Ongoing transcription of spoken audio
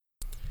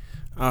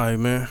All right,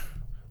 man.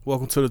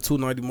 Welcome to the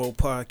 290 Mo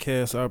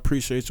podcast. I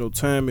appreciate your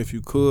time. If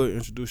you could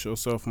introduce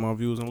yourself for my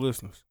viewers and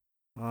listeners.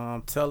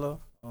 Tilla.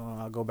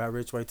 I go by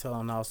RichWay Tilla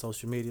on all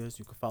social medias.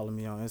 You can follow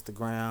me on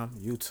Instagram,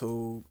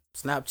 YouTube,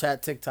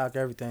 Snapchat, TikTok,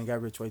 everything.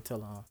 Got RichWay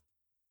Tilla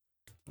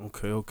on.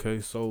 Okay.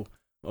 So,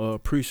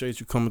 appreciate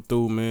you coming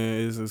through,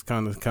 man. It's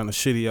kind of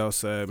shitty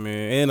outside,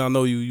 man. And I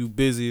know you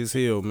busy as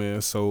hell,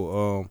 man.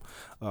 So,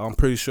 I'm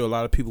pretty sure a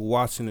lot of people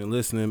watching and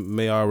listening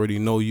may already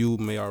know you,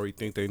 may already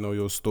think they know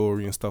your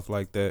story and stuff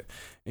like that.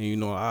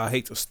 And I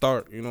hate to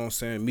start, what I'm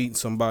saying, meeting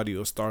somebody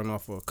or starting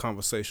off a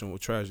conversation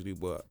with tragedy,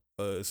 but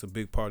it's a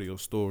big part of your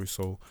story.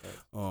 So,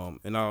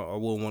 and I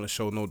wouldn't want to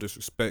show no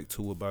disrespect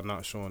to it by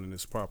not showing it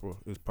its proper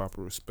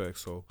respect.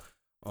 So,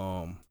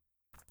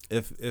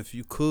 if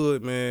you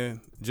could, man,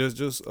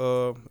 just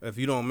if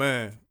you don't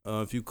mind,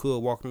 if you could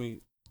walk me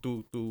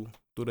through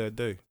that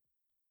day.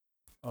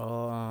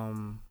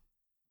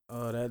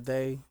 That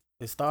day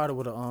it started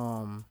with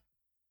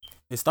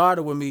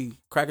me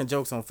cracking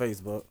jokes on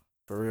Facebook.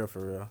 For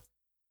real.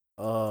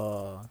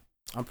 I'm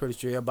pretty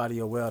sure everybody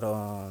aware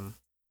of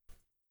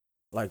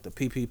like the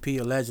PPP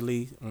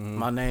allegedly.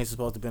 My name's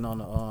supposed to have been on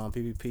the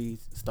PPP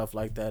stuff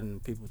like that,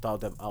 and people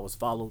thought that I was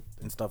followed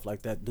and stuff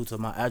like that due to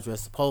my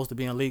address supposed to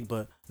be in leak,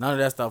 but none of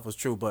that stuff was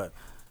true. But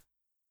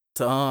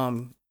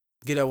to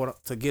get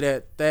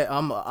at that,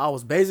 I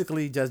was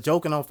basically just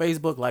joking on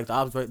Facebook, like the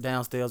ops right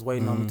downstairs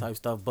waiting on me type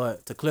stuff.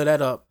 But to clear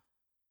that up,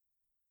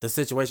 the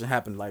situation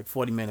happened like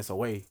 40 minutes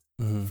away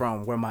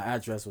from where my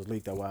address was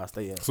leaked at where I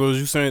stay at. So is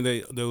you saying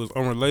that was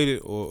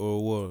unrelated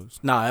or was?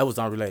 Nah, it was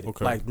unrelated.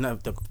 Okay. Like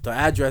the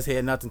address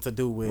had nothing to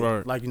do with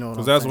like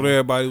because that's what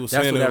everybody was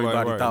saying. That's what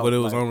everybody thought, but it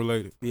was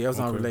unrelated. Yeah, it was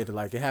unrelated.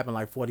 Like it happened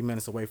like 40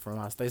 minutes away from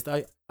my stay.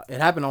 It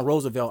happened on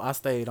Roosevelt. I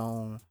stayed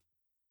on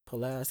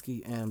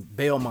Pulaski and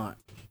Belmont.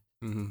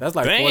 That's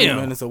like 40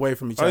 minutes away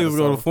from each other. I used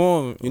to go to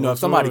Foreman. If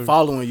somebody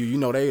following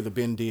you, they either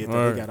been dead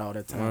or they got all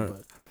that time.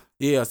 But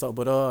yeah,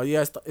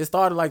 it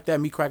started like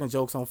that, me cracking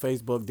jokes on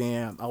Facebook.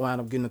 Then I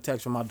wound up getting a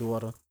text from my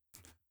daughter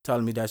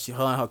telling me that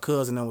her and her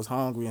cousin was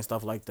hungry and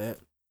stuff like that.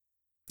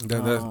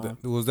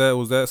 Was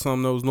that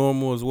something that was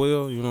normal as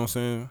well? You know what I'm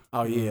saying?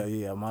 Oh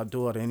yeah. My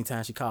daughter,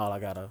 anytime she called, I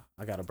gotta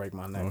break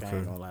my neck. I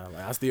ain't gonna lie.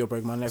 Like, I still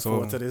break my neck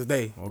for her to this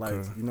day. Okay.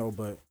 Like,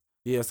 but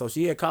yeah, so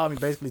she had called me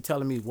basically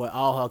telling me what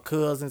all her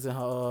cousins and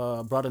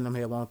her brother and them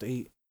had wanted to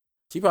eat.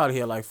 She probably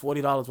had like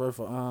 $40 worth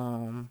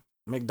of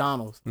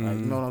McDonald's. Like,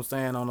 you know what I'm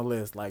saying, on the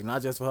list. Like,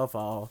 not just for her,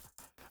 for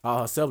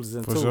all her siblings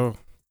and for too. Sure.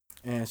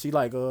 And she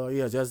like,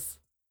 just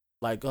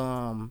like,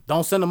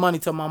 don't send the money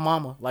to my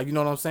mama. Like, you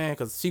know what I'm saying?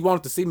 Because she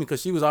wanted to see me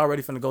because she was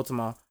already finna go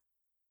to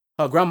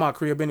her grandma's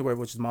crib anyway,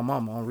 which is my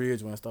mama on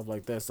RichWay and stuff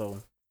like that.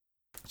 So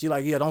she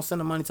like, don't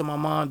send the money to my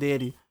mom,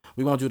 daddy.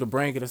 We want you to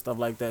bring it and stuff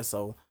like that.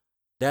 So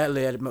that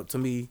led up to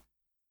me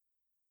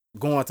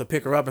going to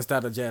pick her up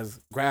instead of just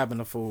grabbing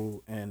the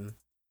food. And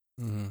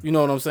you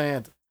know what I'm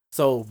saying?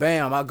 So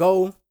bam, I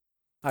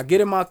get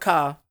in my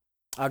car,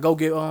 I go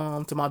get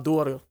to my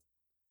daughter.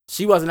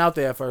 She wasn't out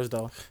there at first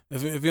though.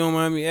 If you don't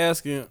mind me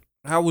asking,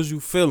 how was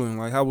you feeling?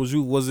 Like, how was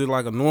you? Was it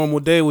like a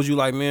normal day? Was you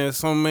like, man,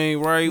 something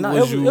ain't right? No,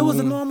 it was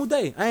a normal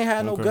day. I ain't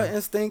had no gut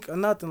instinct or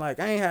nothing. Like,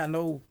 I ain't had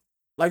no,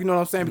 like, you know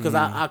what I'm saying? Because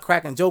I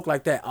crack and joke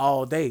like that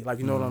all day. Like,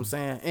 you know what I'm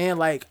saying? And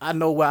like, I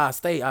know where I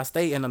stay. I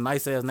stay in a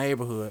nice ass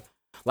neighborhood.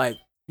 Like,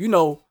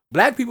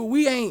 black people,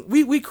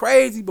 we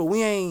crazy, but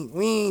we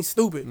ain't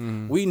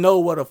stupid. We know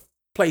where to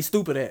play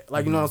stupid at.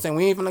 Like, you know what I'm saying?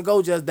 We ain't finna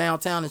go just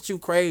downtown and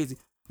shoot crazy.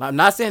 I'm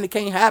not saying it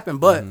can't happen,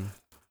 but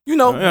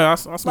yeah, I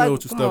smell like,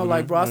 what you're come on,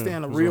 like, bro, I stay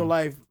in a real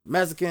life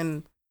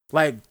Mexican.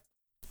 Like,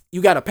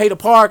 you gotta pay to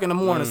park in the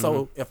morning.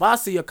 So if I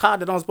see a car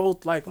that I'm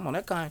supposed to, like, come on,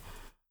 that kind,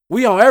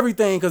 we on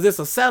everything because it's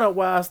a setup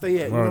where I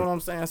stay at. You know what I'm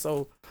saying?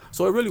 So it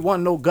really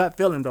wasn't no gut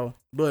feeling though.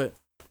 But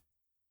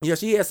yeah,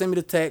 she had sent me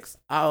the text.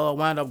 I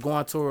wound up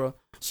going to her.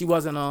 She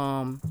wasn't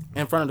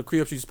in front of the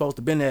crib she's supposed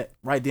to been at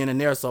right then and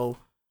there. So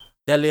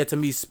that led to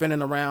me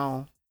spinning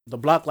around the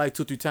block like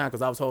 2-3 times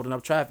because I was holding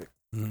up traffic,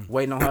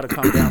 waiting on her to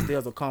come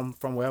downstairs or come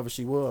from wherever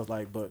she was.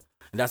 Like, but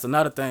and that's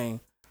another thing.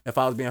 If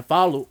I was being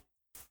followed,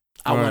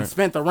 I wouldn't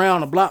spent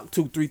around the block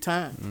 2-3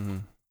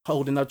 times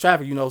holding up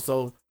traffic.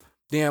 So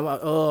then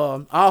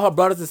all her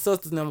brothers and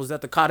sisters and them was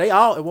at the car.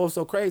 It was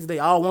so crazy. They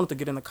all wanted to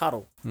get in the car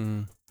though.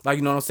 Like,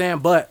 you know what I'm saying?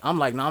 But I'm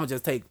like, no, I'm gonna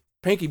just take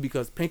Pinky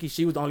because Pinky,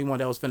 she was the only one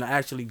that was finna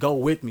actually go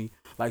with me.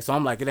 Like, so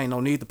I'm like, it ain't no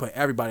need to put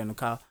everybody in the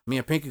car. Me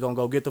and Pinky gonna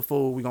go get the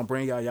food. We gonna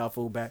bring y'all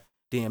food back.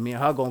 Then me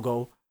and her gonna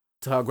go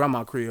to her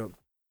grandma's crib.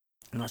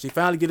 Now she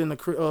finally get in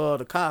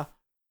the car.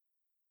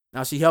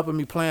 Now she helping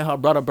me plan her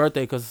brother's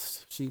birthday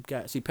because she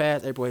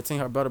passed April 18th.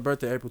 Her brother's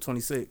birthday April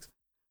 26th.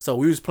 So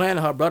we was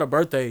planning her brother's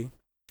birthday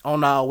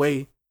on our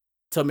way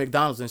to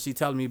McDonald's, and she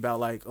telling me about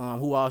like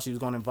who all she was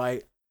gonna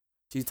invite.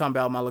 She's talking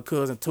about my little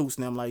cousin Toots,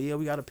 and I'm like, yeah,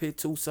 we gotta pick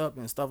Toots up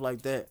and stuff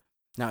like that.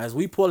 Now as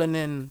we pulling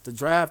in the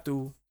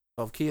drive-through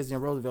of Kids in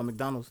Roosevelt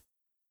McDonald's,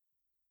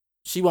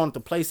 she wanted to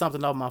play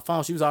something off my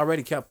phone. She was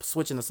already kept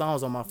switching the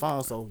songs on my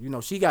phone, so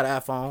she got an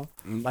iPhone.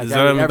 Like is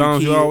that a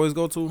McDonald's you always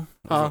go to?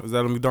 Huh? Is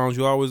that a McDonald's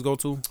you always go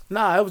to?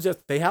 Nah, it was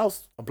just they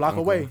house a block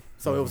away,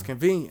 so it was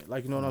convenient.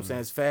 Like you know what I'm saying?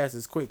 It's fast,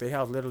 it's quick. They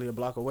house literally a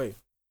block away.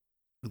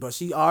 But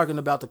she arguing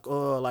about the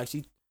like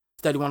she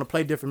steady want to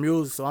play different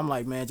music, so I'm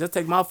like, man, just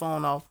take my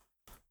phone off,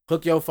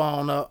 hook your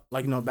phone up.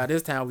 Like by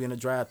this time we in the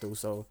drive-through,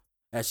 so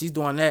as she's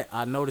doing that,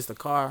 I noticed the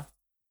car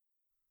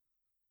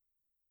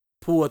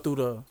pull through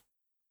the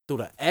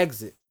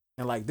exit,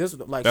 and like this,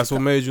 like that's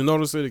what made you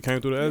notice it. It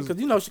came through the exit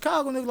because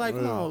Chicago niggas like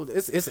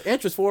it's an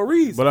interest for a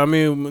reason. But I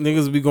mean,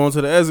 niggas be going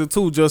to the exit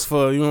too, just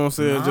for what I'm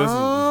saying,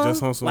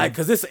 just on some like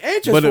because it's an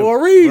interest for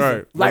a reason.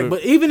 Right, like,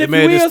 but even if you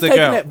is taking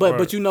that,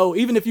 but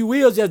even if you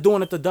is just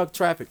doing it to duck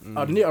traffic, a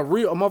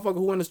motherfucker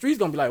who in the streets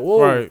gonna be like,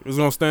 whoa, right, it's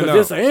gonna stand out.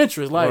 It's an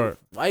interest. Like,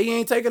 why he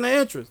ain't taking the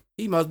interest?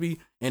 He must be,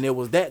 and it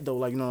was that though.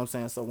 Like you know what I'm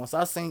saying. So once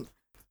I seen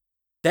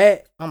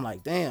that, I'm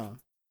like, damn.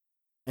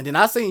 And then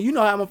I seen,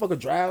 how motherfucker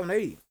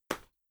driving,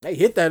 they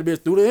hit that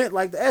bitch through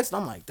the exit.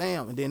 I'm like,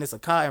 damn. And then it's a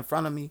car in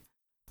front of me.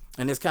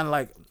 And it's kind of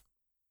like,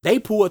 they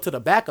pulled to the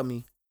back of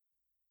me.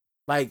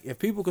 Like, if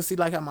people could see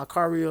like how my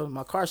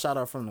car shot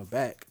off from the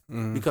back.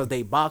 Because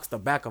they boxed the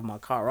back of my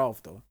car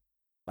off, though.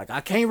 Like,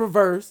 I can't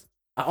reverse.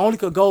 I only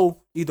could go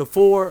either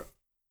forward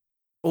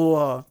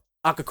or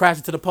I could crash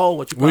into the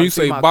pole. When you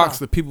say box,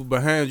 the people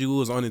behind you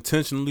was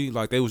unintentionally,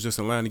 like they was just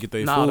in line to get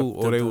their food?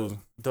 Or they was...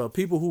 The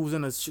people who was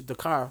in the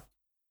car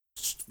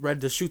ready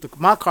to shoot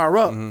my car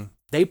up,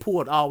 they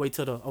pulled all the way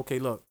to okay,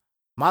 look,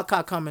 my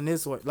car coming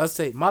this way. Let's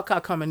say my car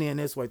coming in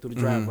this way through the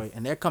driveway,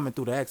 and they're coming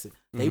through the exit.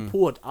 They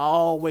pulled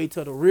all the way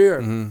to the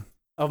rear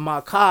of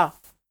my car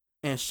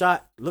and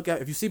shot. Look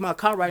at, if you see my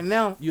car right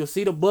now, you'll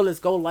see the bullets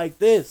go like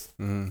this.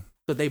 So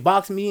they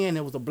boxed me in.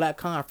 It was a black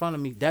car in front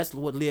of me. That's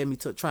what led me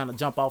to trying to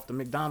jump off the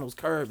McDonald's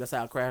curb. That's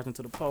how I crashed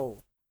into the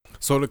pole.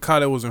 So the car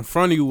that was in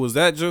front of you, was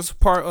that just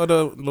part of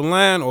the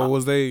line, or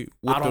was they?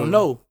 I don't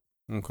know.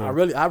 Okay. I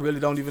really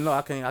don't even know.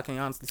 I can't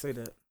honestly say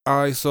that. All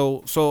right,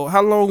 so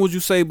how long would you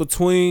say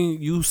between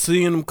you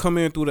seeing them come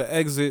in through the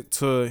exit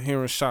to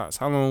hearing shots?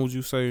 How long would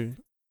you say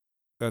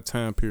that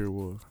time period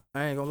was?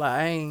 I ain't gonna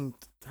lie.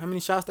 How many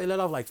shots they let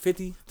off? Like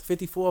 50,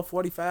 54,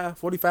 45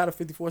 to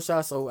 54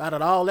 shots. So out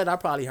of all that, I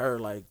probably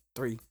heard like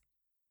 3.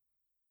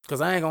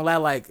 Cause I ain't gonna lie,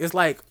 like it's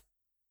like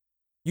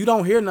you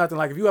don't hear nothing.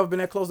 Like if you ever been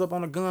that close up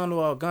on a gun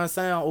or a gun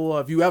sound,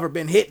 or if you ever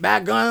been hit by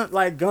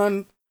a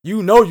gun,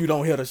 you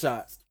don't hear the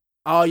shots.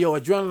 All your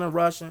adrenaline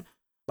rushing.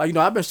 Like,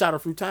 I've been shot a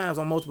few times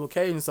on multiple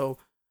occasions, so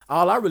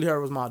all I really heard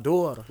was my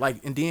daughter.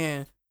 Like, and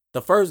then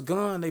the first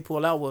gun they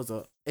pulled out was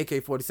a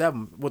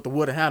AK-47 with the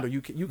wooden handle.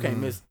 You can't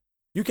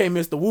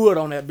miss the wood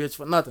on that bitch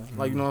for nothing.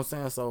 Like, you know what I'm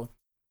saying? So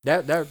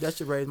that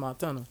should raise my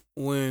antenna.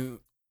 When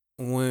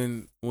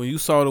you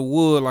saw the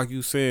wood, like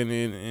you said,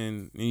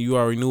 and you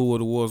already knew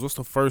what it was, what's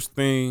the first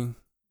thing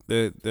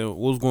that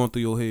was going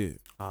through your head?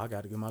 I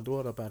got to get my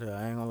daughter up out here.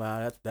 I ain't gonna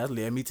lie. That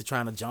led me to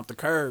trying to jump the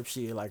curb.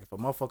 Shit, like if a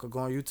motherfucker go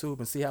on YouTube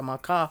and see how my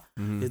car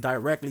is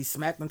directly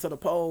smacked into the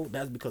pole,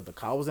 that's because the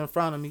car was in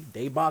front of me.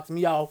 They boxed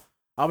me off.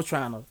 I was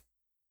trying to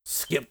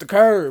skip the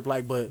curb,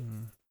 but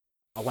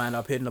I wound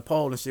up hitting the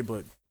pole and shit.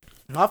 But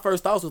my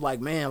first thoughts was like,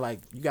 man,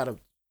 like you gotta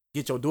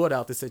get your daughter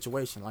out this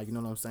situation. Like, you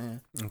know what I'm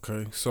saying?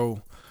 Okay,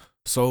 so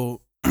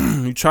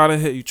you try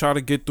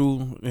to get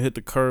through and hit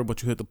the curb,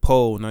 but you hit the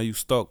pole. Now you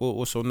stuck.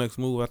 What's your next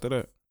move after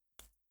that?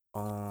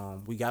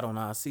 We got on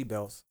our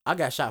seatbelts. I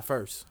got shot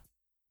first.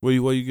 Where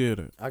you get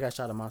it? I got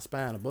shot in my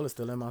spine. The bullet's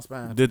still in my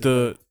spine.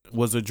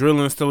 Was the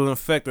adrenaline still in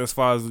effect? As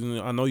far as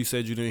I know, you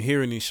said you didn't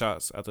hear any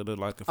shots after the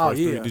first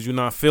 3. Did you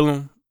not feel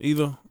them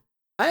either?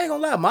 I ain't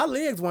gonna lie, my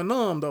legs went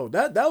numb though.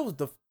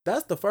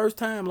 That's the first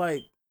time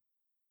like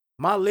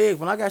my legs,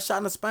 when I got shot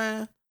in the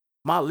spine,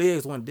 my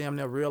legs went damn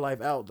near real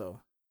life out though.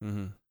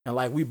 And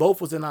like we both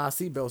was in our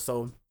seatbelt,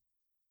 so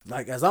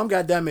like as I'm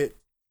goddamn it.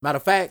 Matter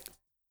of fact.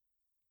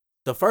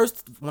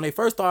 When they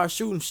first started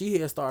shooting, she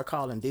had started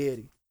calling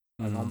daddy.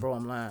 Like, bro,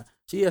 I'm lying.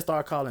 She had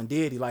started calling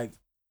daddy. Like,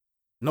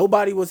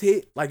 nobody was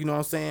hit. Like, you know what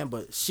I'm saying?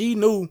 But she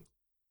knew.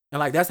 And,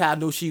 like, that's how I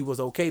knew she was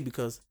okay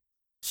because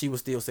she was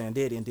still saying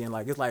daddy. And then,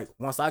 like, it's like,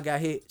 once I got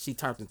hit, she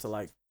turned into,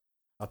 like,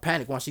 a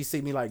panic once she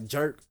see me, like,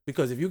 jerk.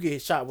 Because if you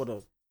get shot with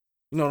a,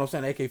 you know what I'm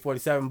saying,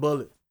 AK-47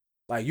 bullet,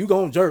 like, you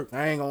gonna jerk.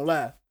 I ain't gonna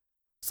lie.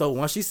 So,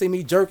 once she see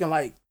me jerking,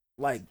 like,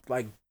 you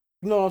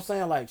know what I'm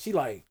saying? Like, she,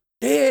 like,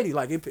 daddy,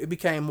 like it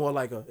became more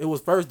like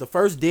the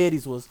first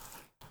daddies was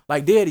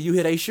like, daddy, you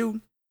hear they shooting?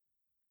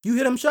 You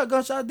hear them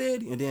shotgun shot,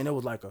 daddy? And then it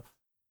was like a,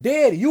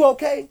 daddy, you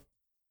okay?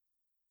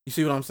 You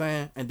see what I'm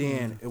saying? And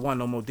then it wasn't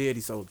no more daddy.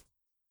 So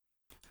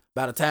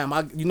by the time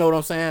you know what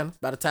I'm saying?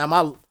 By the time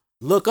I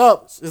look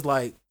up, it's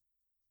like,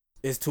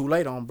 it's too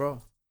late on,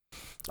 bro.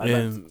 Like,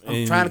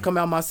 I'm trying to come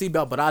out my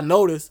seatbelt, but I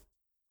noticed,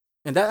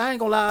 and that I ain't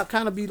gonna lie, I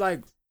kind of be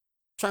like,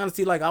 trying to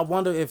see, like, I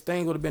wonder if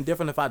things would have been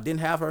different if I didn't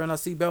have her in her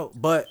seatbelt,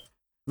 but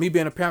me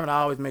being a parent,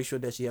 I always make sure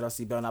that she had her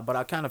seatbelt. But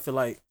I kind of feel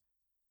like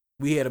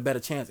we had a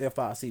better chance if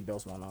our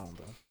seatbelts went on,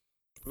 bro.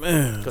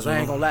 Man. Because I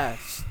ain't going to lie.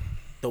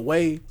 The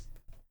way,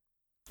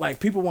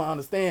 like, people won't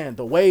understand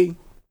the way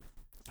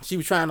she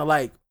was trying to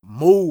like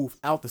move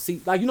out the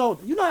seat. Like, you know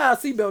how a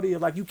seatbelt is.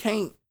 Like, you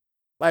can't,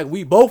 like,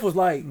 we both was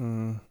like,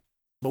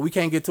 but we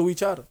can't get to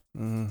each other.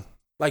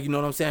 Like, you know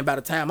what I'm saying? By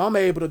the time I'm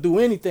able to do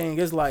anything,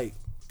 it's like,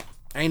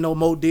 ain't no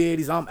more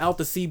daddies. I'm out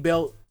the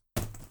seatbelt.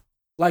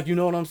 Like, you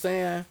know what I'm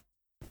saying?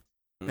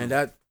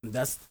 And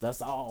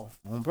that's all,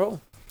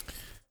 bro.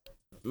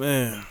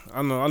 Man,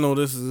 I know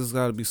this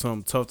got to be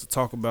something tough to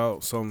talk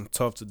about, something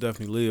tough to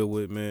definitely live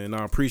with, man. And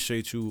I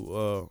appreciate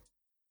you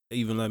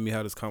even letting me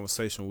have this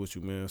conversation with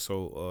you, man.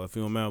 So if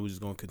you don't mind, we're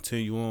just gonna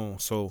continue on.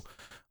 So,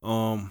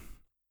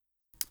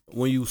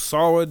 when you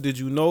saw her, did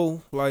you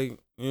know, like,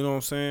 you know what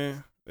I'm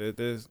saying?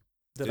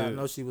 Did I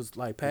know she was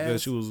like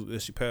passed?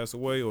 That she passed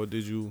away, or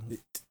did you?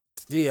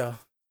 Yeah,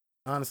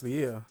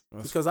 honestly, yeah.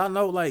 Because I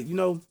know, like, you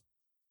know,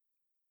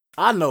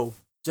 I know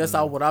just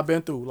how what I've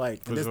been through.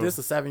 Like, and this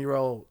a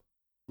 7-year-old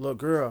little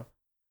girl.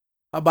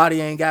 Her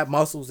body ain't got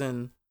muscles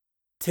and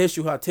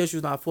tissue. Her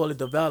tissue's not fully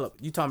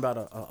developed. You talking about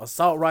a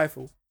assault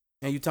rifle,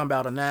 and you talking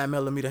about a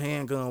 9mm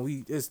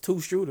handgun. It's 2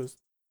 shooters.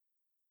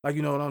 Like,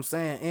 you know what I'm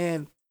saying?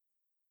 And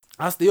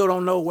I still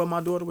don't know where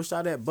my daughter was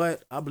shot at,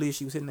 but I believe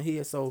she was hit in the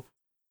head. So,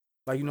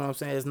 like, you know what I'm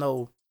saying? There's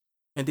no,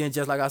 and then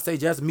just like I say,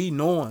 just me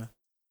knowing,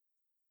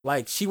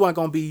 like, she wasn't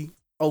gonna be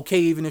okay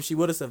even if she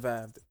would have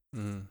survived it.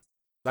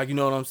 Like, you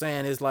know what I'm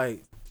saying? It's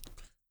like,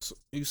 so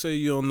you say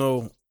you don't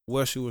know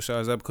where she was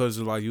shot. Is that because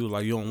you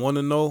don't want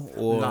to know,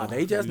 or nah?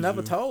 They just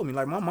never told me.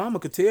 Like, my mama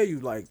could tell you.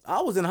 Like,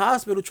 I was in the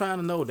hospital trying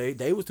to know.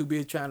 They was too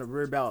busy trying to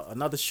worry about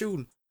another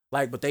shooting.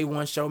 Like, but they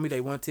wouldn't show me.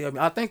 They wouldn't tell me.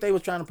 I think they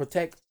was trying to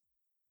protect,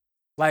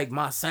 like,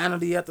 my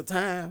sanity at the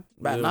time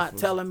by not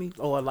telling me,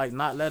 or like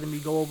not letting me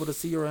go over to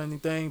see her or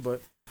anything.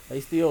 But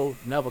they still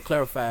never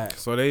clarified.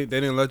 So they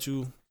didn't let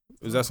you.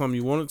 Is that something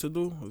you wanted to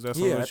do? Is that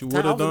something that you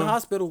would have done? I was in the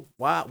hospital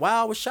while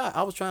I was shot.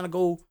 I was trying to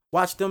go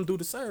watch them do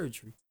the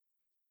surgery.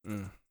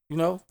 You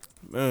know,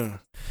 man,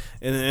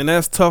 and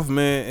that's tough,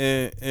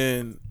 man.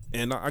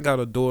 And I got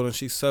a daughter, and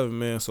she's 7,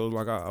 man. So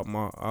like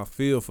I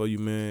feel for you,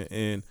 man.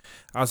 And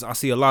I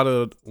see a lot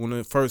of, when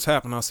it first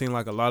happened, I seen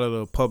like a lot of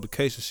the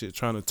publication shit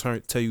trying to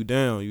tear you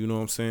down. You know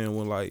what I'm saying?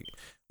 When like,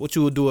 what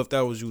you would do if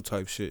that was you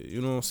type shit. You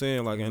know what I'm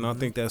saying? Like, and I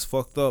think that's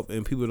fucked up,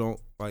 and people don't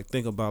like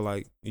think about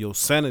like your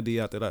sanity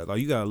after that. Like,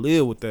 you gotta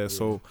live with that. Yeah.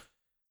 So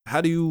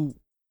how do you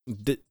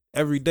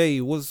every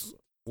day?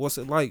 What's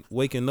it like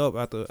waking up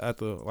after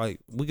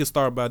like, we can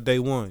start by day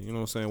one, you know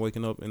what I'm saying?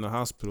 Waking up in the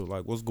hospital,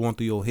 like, what's going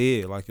through your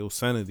head? Like, your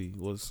sanity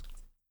was.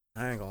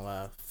 I ain't gonna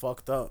lie,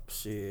 fucked up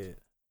shit.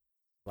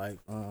 Like,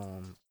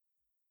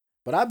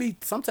 but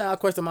sometimes I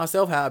question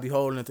myself how I be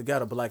holding it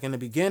together. But like in the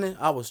beginning,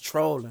 I was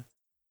trolling.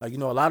 Like, you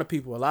know, a lot of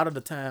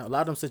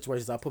them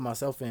situations I put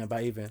myself in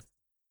by even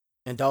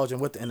indulging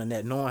with the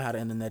internet, knowing how the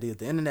internet is.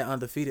 The internet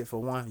undefeated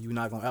for one. You're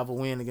not gonna ever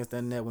win against the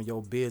internet when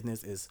your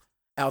business is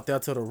out there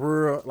to the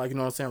real, like, you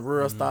know what I'm saying,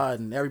 real star,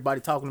 and everybody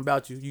talking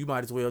about you. You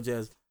might as well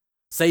just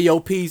say your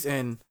piece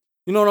and,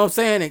 you know what I'm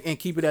saying, and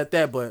keep it at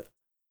that. But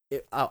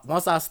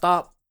once I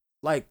stopped,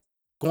 like,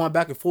 going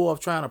back and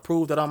forth trying to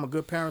prove that I'm a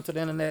good parent to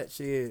the internet,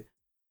 shit,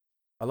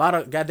 a lot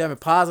of goddamn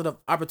positive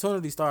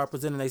opportunities started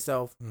presenting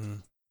themselves.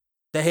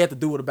 They had to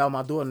do it about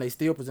my daughter, and they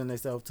still present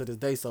themselves to this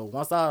day. So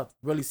once I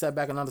really sat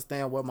back and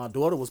understand what my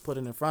daughter was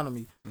putting in front of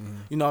me,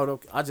 you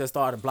know, I just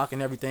started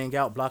blocking everything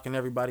out, blocking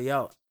everybody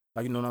out.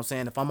 Like, you know what I'm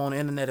saying? If I'm on the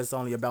internet, it's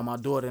only about my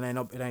daughter.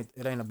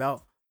 It ain't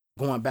about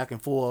going back and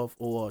forth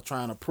or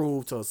trying to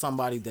prove to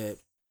somebody that,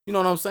 you know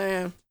what I'm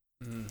saying?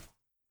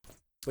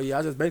 But yeah,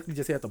 I just basically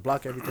just had to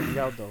block everything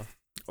out though.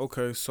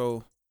 Okay,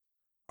 so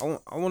I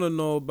want to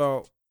know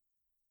about,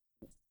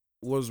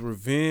 was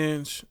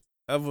revenge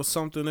ever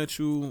something that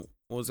you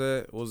was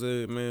it,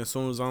 man? As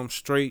soon as I'm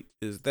straight,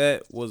 was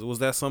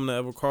that something that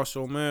ever crossed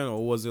your mind,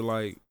 or was it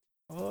like?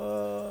 Yeah,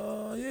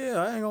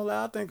 I ain't gonna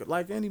lie. I think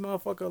like any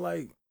motherfucker,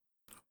 like.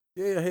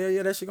 Yeah, hell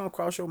yeah, that shit gonna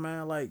cross your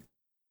mind, like,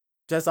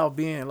 just out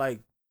being, like,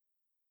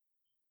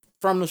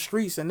 from the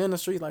streets and in the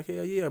street, like,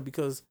 hell yeah,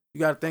 because you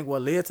gotta think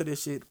what led to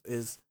this shit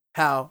is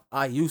how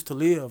I used to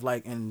live,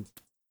 like, and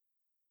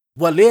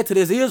what led to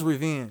this is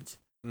revenge.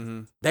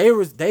 They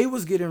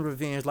was getting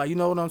revenge, like, you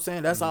know what I'm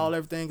saying? That's all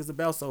everything is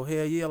about. So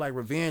hell yeah, like,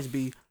 revenge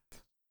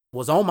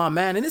was on my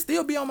mind, and it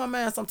still be on my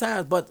mind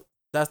sometimes. But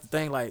that's the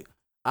thing, like,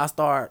 I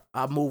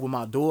move with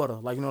my daughter,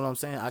 like, you know what I'm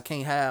saying? I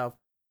can't have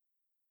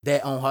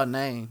that on her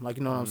name, like,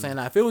 you know what I'm saying?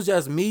 Now, if it was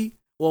just me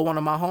or one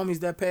of my homies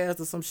that passed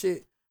or some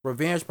shit,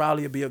 revenge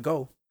probably would be a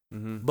go.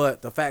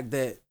 But the fact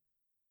that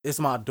it's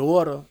my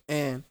daughter,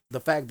 and the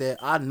fact that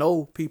I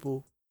know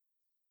people,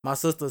 my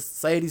sister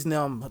Sadie's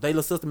them, they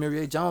little sister Mary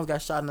A. Jones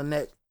got shot in the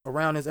neck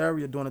around this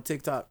area doing a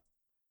TikTok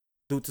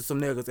due to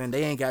some niggas, and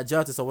they ain't got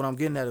justice. So what I'm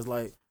getting at is,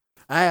 like,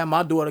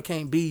 my daughter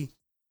can't be.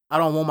 I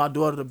don't want my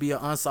daughter to be an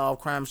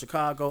unsolved crime in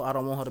Chicago. I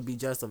don't want her to be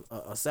just a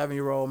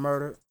 7-year-old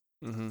murdered.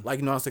 Like,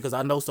 you know what I'm saying? Because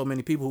I know so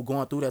many people who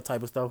going through that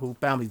type of stuff, who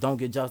families don't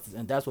get justice,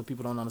 and that's what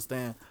people don't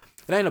understand.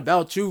 It ain't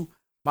about you.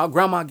 My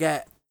grandma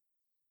got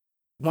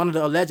one of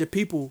the alleged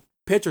people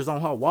pictures on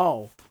her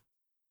wall.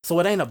 So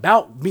it ain't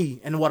about me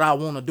and what I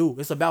want to do.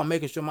 It's about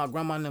making sure my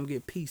grandma and them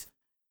get peace.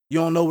 You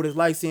don't know what it's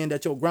like seeing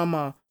that your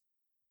grandma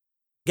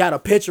got a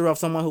picture of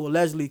someone who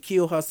allegedly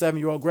killed her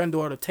 7-year-old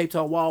granddaughter taped to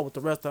her wall with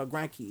the rest of her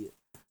grandkids.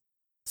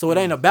 So it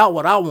ain't about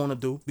what I want to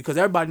do, because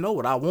everybody know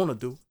what I want to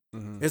do.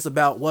 Mm-hmm. It's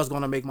about what's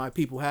going to make my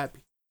people happy.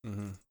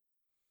 Mm-hmm.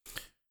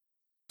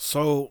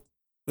 So,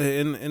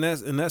 and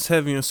that's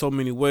heavy in so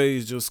many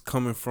ways, just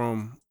coming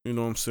from, you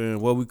know what I'm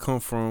saying, where we come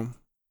from,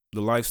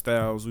 the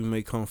lifestyles we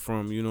may come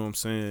from, you know what I'm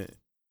saying,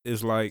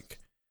 it's like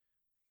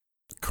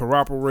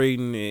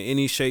corroborating in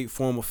any shape,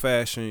 form, or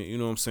fashion, you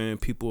know what I'm saying,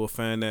 people will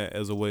find that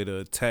as a way to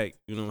attack,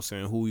 you know what I'm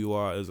saying, who you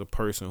are as a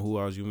person, who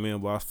are you man.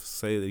 But I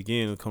say it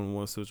again, it come to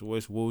one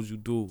situation, what would you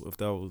do if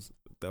that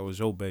was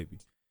your baby?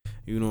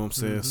 You know what I'm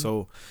saying? Mm-hmm.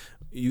 So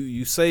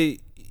you say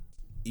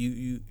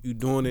you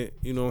doing it,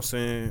 you know what I'm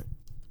saying,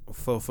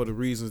 for the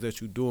reasons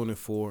that you're doing it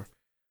for.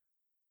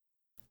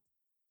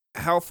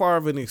 How far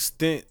of an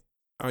extent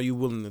are you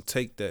willing to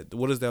take that?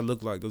 What does that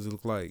look like? Does it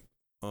look like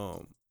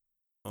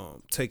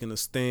taking a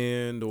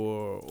stand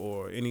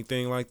or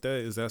anything like that?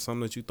 Is that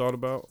something that you thought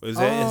about?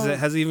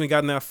 Has it even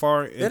gotten that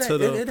far into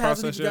the process? It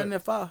hasn't even gotten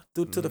that far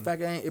due to the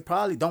fact it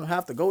probably don't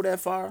have to go that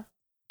far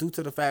due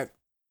to the fact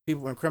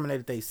people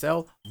incriminated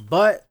themselves.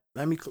 But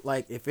let me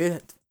if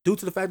it due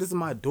to the fact this is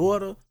my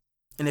daughter,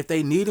 and if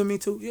they needed me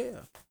to,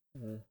 yeah,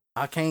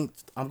 I can't.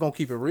 I'm gonna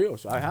keep it real,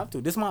 so I have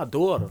to. This is my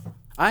daughter.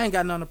 I ain't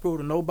got nothing to prove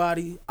to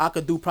nobody. I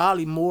could do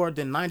probably more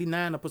than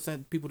 99%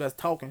 of people that's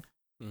talking.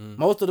 Mm-hmm.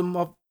 Most of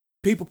them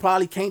people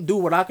probably can't do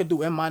what I could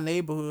do in my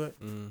neighborhood.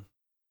 Mm-hmm.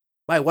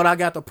 Like what I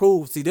got to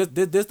prove. See, this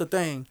the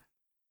thing.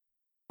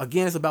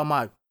 Again, it's about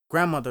my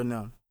grandmother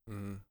now.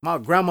 Mm-hmm. My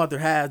grandmother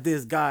has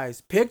this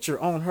guy's picture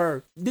on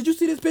her. Did you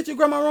see this picture,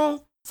 Grandma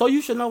Ron? So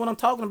you should know what I'm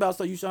talking about,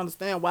 so you should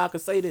understand why I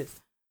could say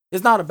this.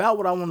 It's not about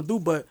what I want to do,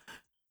 but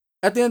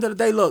at the end of the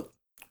day, look,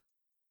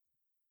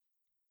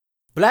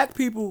 black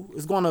people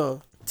is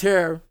gonna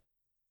tear.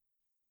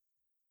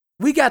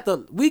 We got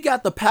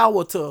the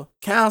power to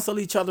cancel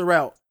each other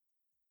out.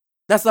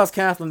 That's us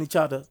canceling each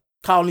other,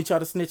 calling each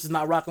other snitches,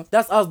 not rocking.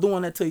 That's us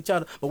doing that to each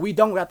other. But we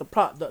don't got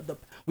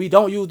we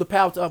don't use the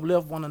power to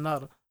uplift one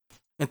another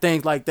and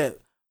things like that.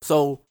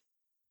 So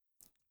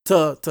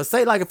to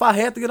say like if I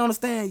had to get on the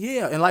stand,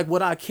 yeah, and like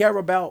would I care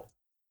about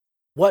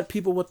what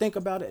people would think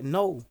about it?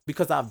 No,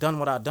 because I've done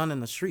what I've done in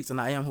the streets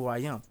and I am who I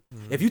am.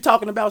 Mm-hmm. If you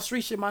talking about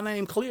street shit, my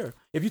name clear.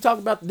 If you talk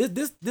about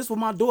this with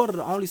my daughter,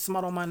 the only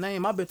smut on my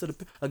name, I've been to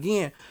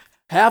again,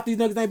 half these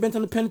niggas ain't been to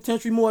the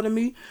penitentiary more than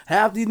me.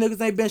 Half these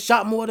niggas ain't been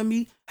shot more than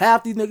me.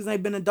 Half these niggas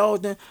ain't been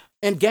indulged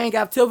in gang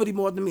activity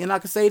more than me. And I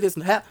can say this,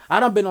 I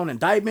done been on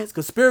indictments,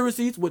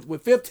 conspiracies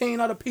with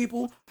 15 other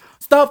people.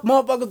 Stuff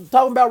motherfuckers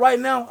talking about right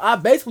now, I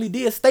basically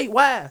did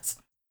statewide.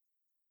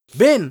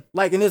 Been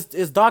like, and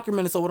it's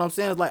documented. So what I'm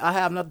saying is like I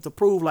have nothing to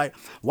prove. Like,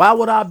 why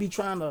would I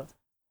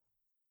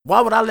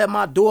let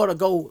my daughter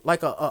go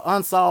like a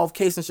unsolved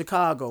case in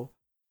Chicago?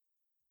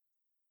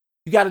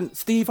 You got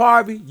Steve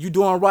Harvey, you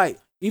doing right.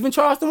 Even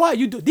Charleston White,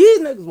 you do. These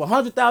niggas were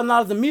 $100,000,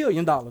 $1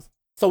 million.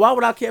 So why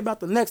would I care about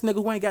the next nigga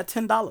who ain't got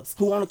 $10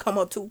 who want to come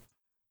up to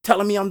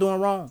telling me I'm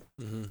doing wrong?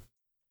 Mm-hmm.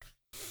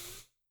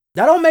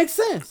 That don't make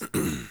sense.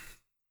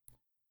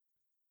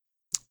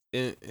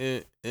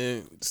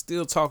 And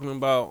still talking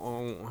about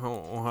on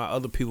how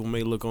other people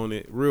may look on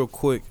it real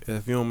quick,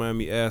 if you don't mind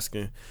me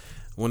asking,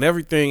 when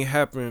everything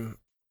happened,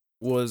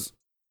 was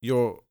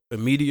your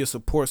immediate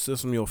support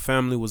system, your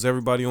family, was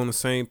everybody on the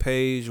same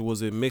page?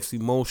 Was it mixed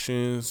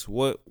emotions?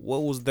 What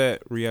was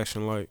that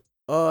reaction like?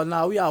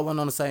 Nah, we all went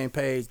on the same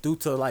page due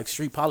to like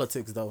street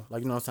politics though.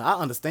 Like, you know what I'm saying?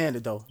 I understand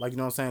it though. Like, you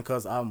know what I'm saying?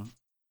 Cause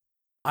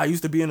I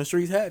used to be in the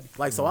streets heavy.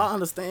 Like, so I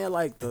understand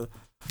like the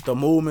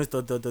movements,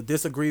 the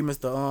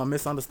disagreements, the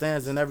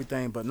misunderstandings and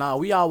everything. But nah,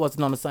 we all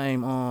wasn't on the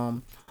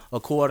same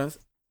accordance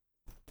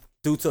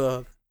due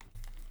to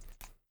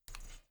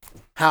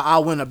how I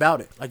went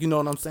about it. Like, you know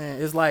what I'm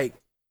saying? It's like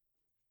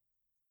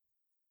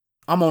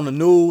I'm on the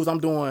news, I'm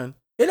doing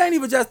it ain't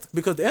even just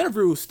because the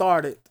interview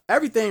started,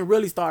 everything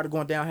really started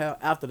going downhill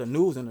after the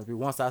news interview.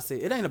 Once I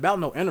said it ain't about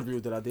no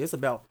interview that I did, it's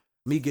about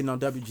me getting on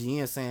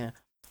WGN saying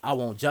I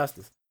want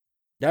justice.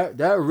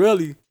 That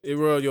really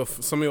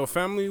some of your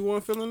family you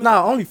weren't feeling that?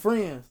 Nah, only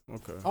friends.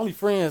 Okay. Only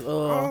friends. You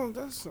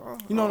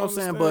know what I'm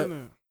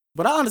saying?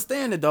 But I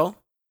understand it though.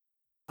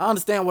 I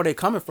understand where they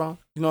coming from.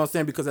 You know what I'm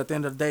saying? Because at the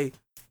end of the day,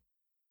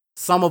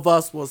 some of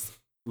us was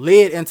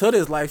led into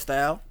this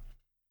lifestyle.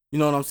 You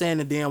know what I'm saying?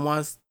 And then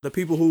once the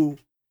people who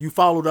you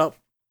followed up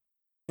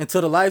into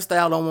the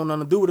lifestyle don't want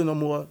nothing to do with it no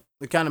more,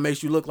 it kind of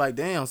makes you look like,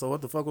 damn, so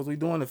what the fuck was we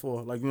doing it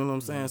for? Like, you know what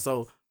I'm saying?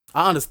 So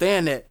I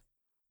understand that,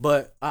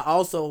 but I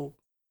also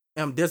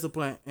am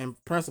disciplined and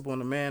principled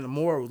and a man of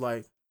morals.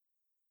 Like,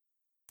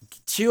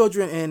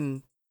 children,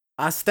 and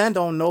I stand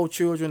on no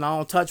children. I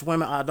don't touch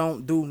women. I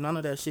don't do none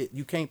of that shit.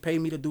 You can't pay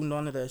me to do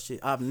none of that shit.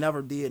 I've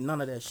never did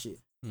none of that shit.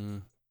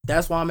 Mm.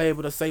 That's why I'm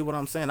able to say what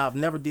I'm saying. I've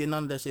never did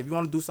none of that shit. If you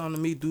want to do something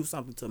to me, do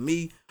something to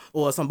me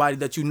or somebody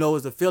that you know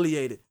is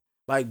affiliated.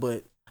 Like,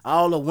 but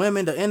all the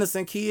women, the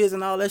innocent kids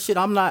and all that shit,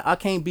 I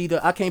can't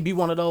be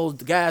one of those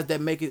guys that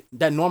make it,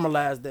 that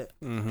normalize that.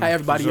 Mm-hmm. How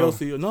everybody else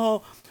feel.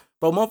 No,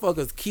 but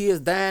motherfuckers,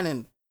 kids dying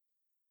and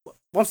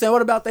I'm saying,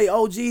 what about they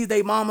OGs,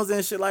 they mamas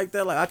and shit like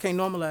that? Like, I can't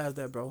normalize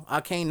that, bro.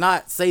 I can't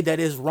not say that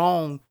it's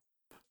wrong.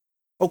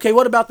 Okay,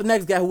 what about the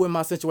next guy who in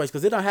my situation?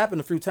 Because it done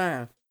happened a few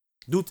times.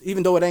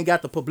 Even though it ain't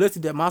got the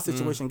publicity that my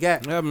situation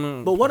got. Yeah,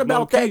 man. But what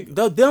about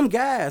them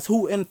guys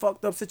who in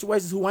fucked up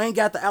situations, who ain't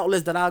got the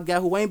outlets that I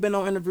got, who ain't been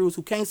on interviews,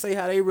 who can't say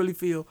how they really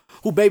feel,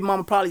 who baby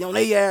mama probably on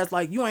their ass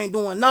like, you ain't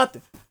doing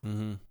nothing.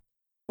 Mm-hmm.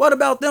 What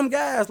about them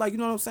guys? Like, you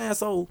know what I'm saying?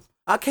 So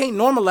I can't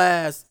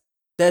normalize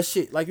that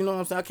shit. Like, you know what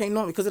I'm saying? I can't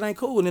normalize because it ain't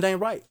cool and it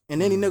ain't right.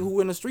 And any nigga who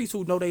in the streets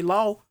who know they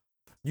law,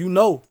 you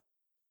know.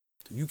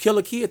 You kill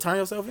a kid, turn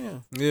yourself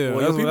in. Yeah,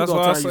 that's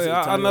why I say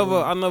I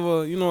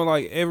never, you know,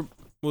 like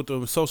with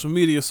the social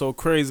media so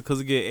crazy because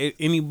it get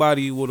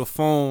anybody with a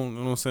phone, you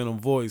know what I'm saying, a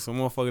voice. A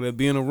motherfucker that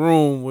be in a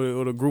room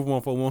with a group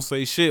of motherfuckers won't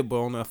say shit, but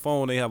on that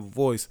phone they have a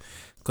voice.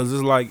 Because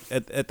it's like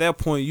at that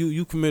point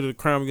you committed a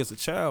crime against a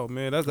child,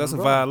 man. That's a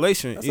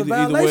violation. That's a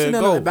violation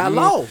either way it go. By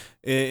law.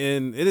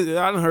 And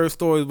I done heard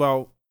stories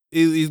about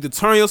either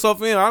turn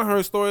yourself in. I done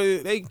heard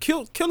stories they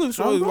killing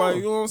stories, like,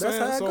 you know what I'm saying.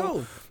 That's how it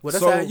go. Well,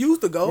 that's how it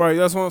used to go. Right.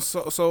 That's what.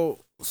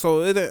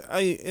 So it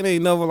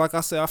ain't never, like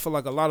I said. I feel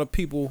like a lot of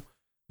people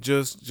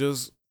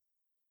just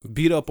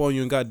beat up on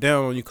you and got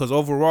down on you because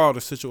overall the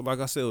situation, like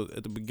I said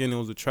at the beginning, it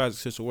was a tragic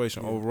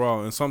situation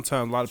overall. And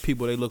sometimes a lot of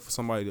people, they look for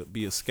somebody to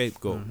be a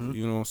scapegoat. Mm-hmm.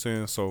 You know what I'm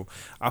saying? So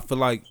I feel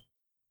like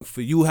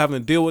for you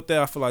having to deal with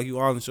that, I feel like you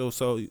honest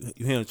yourself,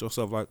 you handled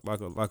yourself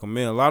like a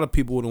man. A lot of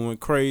people would have went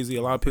crazy.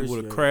 A lot of people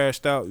would have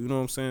crashed out. You know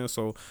what I'm saying?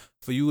 So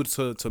for you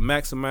to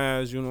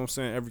maximize, you know what I'm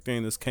saying,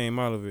 everything that's came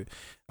out of it,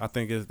 I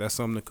think that's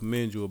something to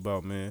commend you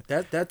about, man.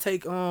 That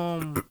take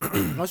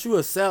once you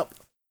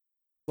accept,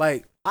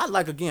 like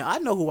again, I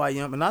know who I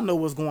am and I know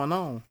what's going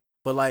on,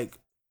 but like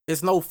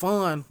it's no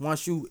fun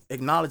once you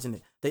acknowledging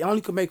it. They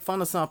only can make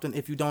fun of something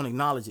if you don't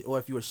acknowledge it or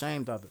if you're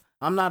ashamed of it.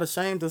 I'm not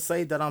ashamed to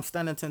say that I'm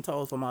standing 10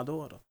 toes for my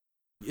daughter.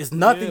 It's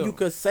nothing you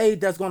could say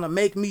that's gonna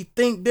make me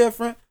think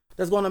different.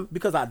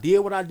 Because I did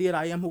what I did.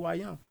 I am who I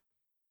am.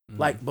 Mm-hmm.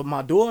 Like, but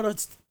my daughter,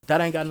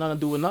 that ain't got nothing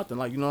to do with nothing.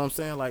 Like, you know what I'm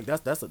saying? Like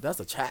that's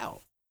a child.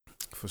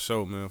 For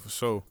sure, man. For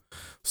sure.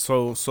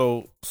 So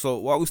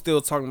while we still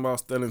talking about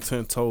standing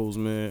 10 toes,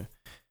 man,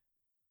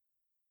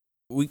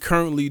 we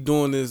currently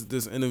doing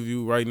this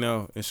interview right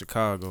now in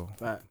Chicago.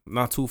 Right.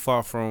 Not too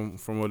far from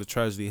where the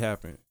tragedy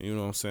happened. You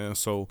know what I'm saying?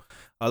 So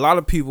a lot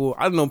of people,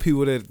 I know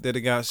people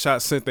that got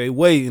shot sent their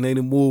way and they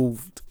done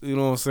moved, you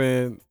know what I'm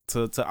saying,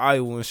 to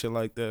Iowa and shit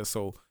like that.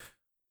 So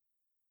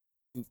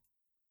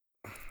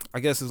I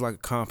guess it's like a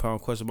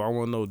compound question, but I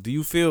want to know, do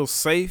you feel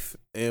safe,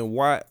 and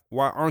why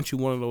aren't you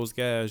one of those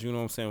guys, you know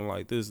what I'm saying,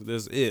 like this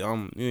it, I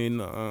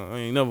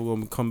ain't never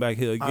going to come back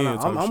here again.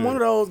 I'm one of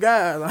those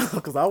guys,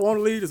 because I want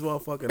to leave this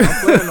motherfucker.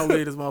 I'm planning on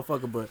leave this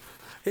motherfucker, but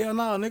hell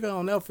no, nigga, I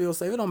don't never feel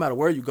safe. It don't matter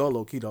where you go,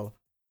 low-key, though.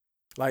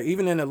 Like,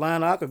 even in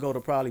Atlanta, I could go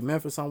to probably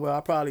Memphis somewhere.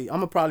 I'm going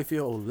to probably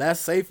feel less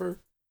safer.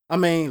 I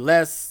mean,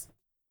 less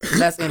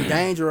in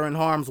danger or in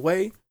harm's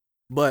way.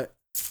 But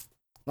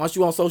once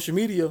you on social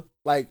media,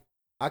 like,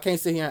 I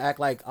can't sit here and act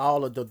like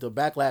all of the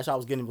backlash I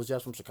was getting was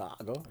just from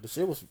Chicago. The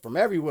shit was from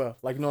everywhere.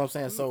 Like, you know what I'm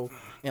saying? So,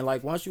 and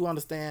like, once you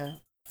understand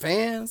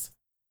fans,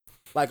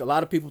 like, a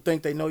lot of people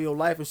think they know your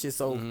life and shit.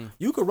 So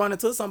you could run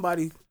into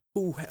somebody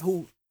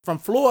who from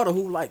Florida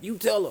who, like, you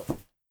tell her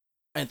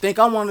and think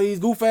I'm one of these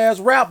goof ass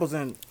rappers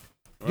and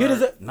get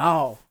his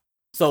no.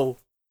 So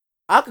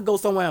I could go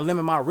somewhere and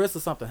limit my risk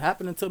of something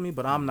happening to me,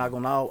 but I'm not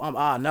gonna.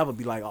 I'll never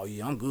be like, oh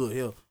yeah, I'm good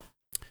here.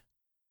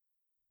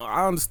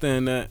 I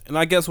understand that, and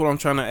I guess what I'm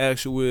trying to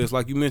ask you is,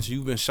 like you mentioned,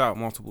 you've been shot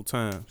multiple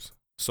times.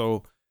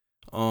 So,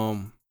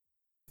 from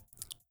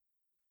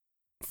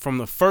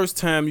the first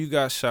time you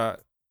got shot,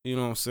 you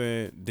know what I'm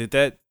saying, did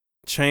that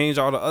change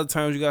all the other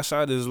times you got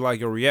shot? Is like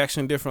your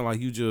reaction different? Like,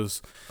 you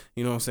just,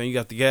 you know what I'm saying, you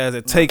got the guys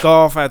that take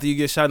off after you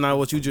get shot. Now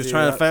what, you just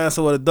trying to find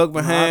somewhere to duck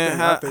behind?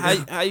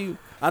 How you?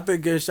 I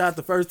think getting shot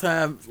the first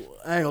time,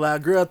 I ain't gonna lie, a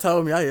girl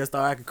told me I had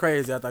started acting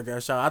crazy after I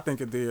got shot. I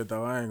think it did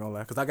though. I ain't gonna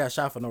lie, cause I got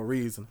shot for no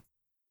reason.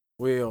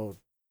 Well,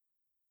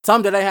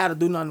 something that they had to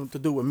do nothing to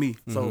do with me.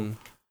 So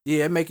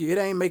yeah, it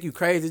ain't make you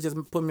crazy. It just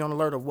put me on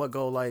alert of what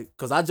go, like,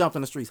 cause I jumped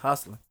in the streets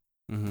hustling,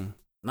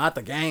 not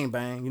the gang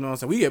bang. You know what I'm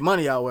saying? We get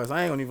money out west.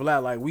 I ain't gonna even lie.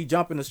 Like, we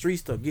jump in the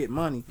streets to get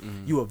money.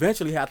 You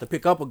eventually have to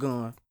pick up a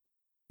gun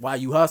while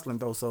you hustling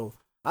though. So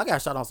I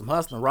got shot on some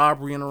hustling,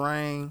 robbery in the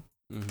rain.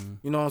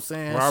 You know what I'm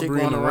saying?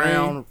 Robbery shit going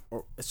around,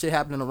 shit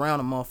happening around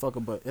a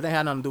motherfucker, but it ain't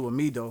had nothing to do with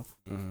me though.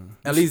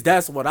 At least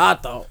that's what I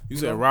thought. You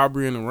said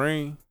robbery in the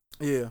rain?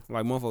 Yeah.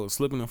 Like motherfuckers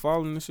slipping and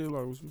falling and shit?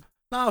 Like,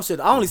 no shit.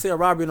 I only said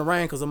robbery in the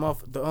rain because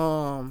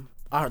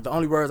I heard the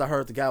only words I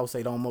heard the guy would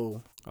say, "Don't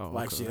move." Oh,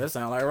 like, okay. Shit, that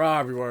sound like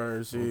robbery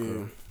words. Shit,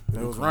 it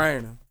was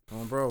raining,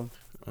 bro.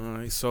 All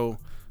right, so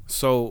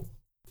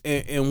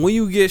and when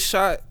you get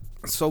shot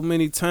so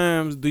many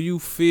times, do you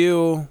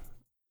feel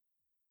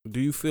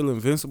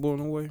invincible in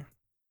a way?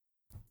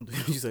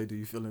 You say, do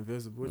you feel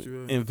invincible? What you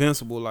mean?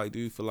 Invincible, like, do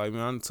you feel like,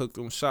 man, I took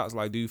them shots?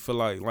 Like, do you feel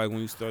like when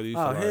you started?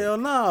 Oh, hell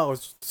no!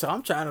 So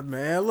I'm trying to,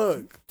 man.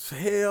 Look,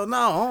 hell no!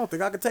 I don't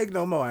think I can take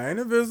no more. I ain't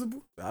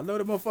invincible. I know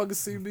that motherfuckers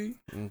see me.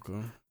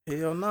 Okay.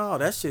 Hell no!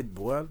 That shit,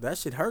 boy. That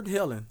shit hurt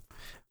healing.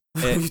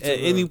 At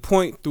any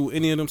point through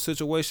any of them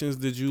situations,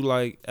 did you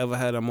like ever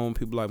had a moment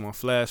people like my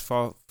life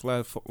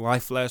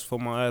flash for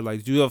my eyes? Like,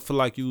 did you ever feel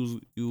like you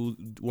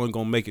weren't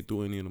gonna make it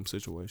through any of them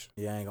situations?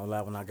 Yeah, I ain't gonna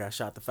lie. When I got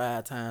shot the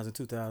 5 times in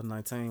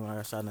 2019, when I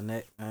got shot in the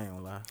neck, I ain't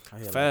gonna lie. I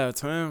had 5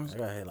 times?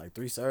 I had like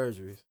 3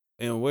 surgeries.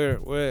 And where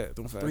at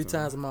them 3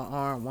 times in my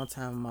arm, 1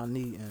 time in my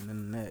knee, and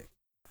in the neck.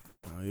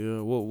 Oh yeah.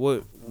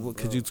 What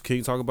can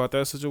you talk about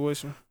that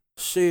situation?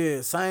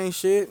 Shit, same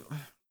shit.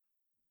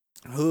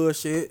 Hood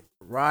shit.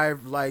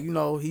 Right, like, you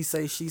know, he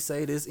say, she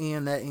say, this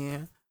end, that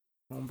end.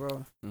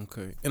 Bro.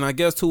 Okay. And I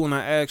guess too, when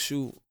I ask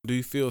you, do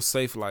you feel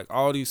safe? Like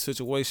all these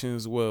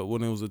situations where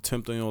when it was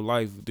attempting your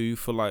life, do you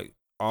feel like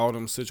all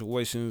them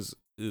situations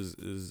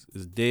is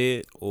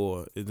dead,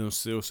 or is them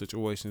still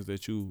situations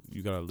that you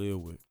gotta live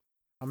with?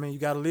 I mean, you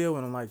gotta live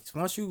with them. Like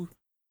once you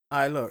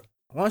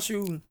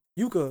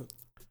could,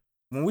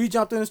 when we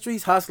jumped in the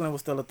streets, hustling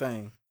was still a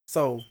thing.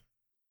 So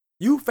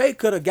you fake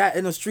could have got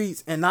in the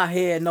streets and not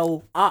had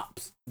no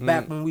ops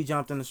back when we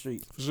jumped in the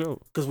streets. For sure.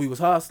 Because we was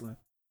hustling.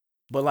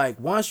 But like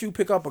once you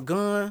pick up a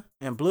gun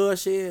and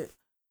bloodshed,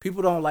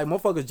 people don't like,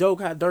 motherfuckers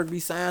joke how Dirk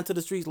be signed to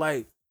the streets.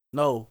 Like,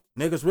 no,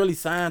 niggas really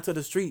signed to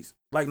the streets.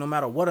 Like no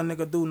matter what a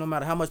nigga do, no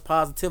matter how much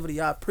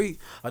positivity I preach,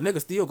 a nigga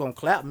still gonna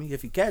clap me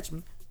if he catch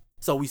me.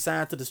 So we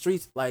signed to the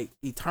streets like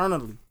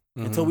eternally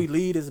until we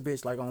leave this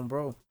bitch, like on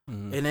bro.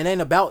 And it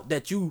ain't about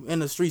that you in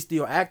the streets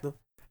still active.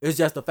 It's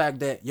just the fact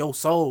that your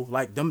soul,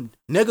 like them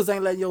niggas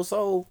ain't letting your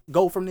soul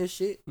go from this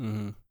shit.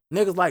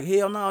 Niggas like,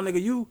 hell no,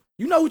 nigga, you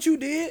know what you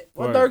did.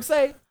 What Dirk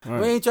say? We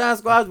ain't trying to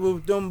squash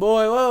with them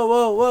boy.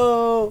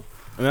 Whoa.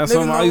 And that's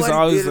something I used to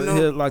always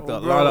hear like a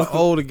lot of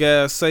older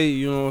guys say,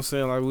 you know what I'm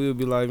saying? Like, we would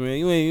be like, man,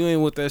 you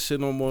ain't with that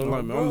shit no more.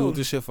 Like, man, I'm gonna do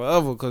this shit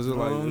forever, because it's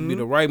like, it be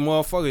the right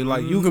motherfucker.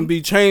 Like, you can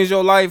be change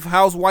your life,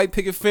 house, white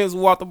picket fence,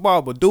 walk the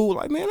bar. But dude,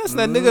 like, man, that's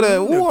that nigga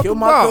that walk the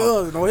bar.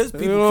 Cousin, or his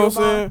people, you know what I'm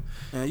saying?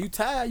 And you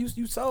tired,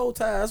 you so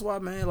tired. That's why,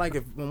 man, like,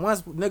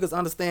 once niggas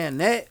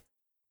understand that,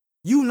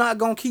 you not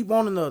gonna keep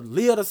wanting to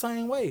live the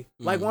same way.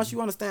 Like, once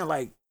you understand,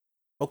 like,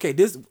 okay,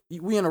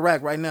 we in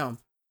Iraq right now.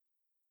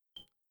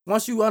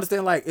 Once you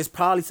understand, like, it's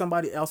probably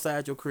somebody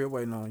outside your crib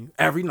waiting on you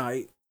every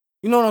night.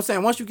 You know what I'm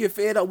saying? Once you get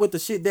fed up with the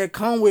shit that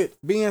come with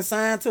being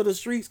signed to the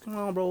streets, come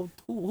on, bro.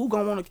 Who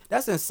gonna want to?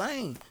 That's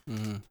insane.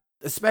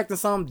 Expecting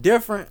something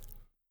different,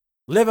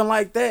 living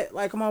like that.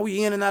 Like, come on,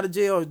 we in and out of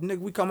jail. Nigga,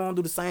 we come on,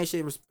 do the same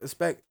shit,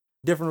 expect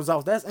different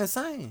results. That's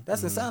insane.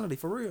 That's insanity,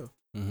 for real.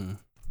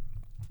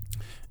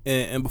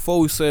 And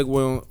before we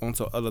segue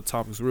onto other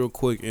topics real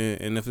quick,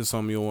 and if it's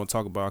something you don't want to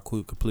talk about, I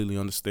could completely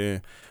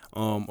understand.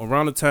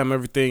 Around the time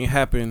everything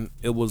happened,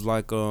 it was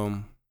like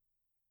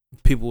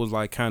people was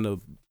like kind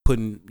of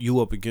putting you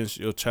up against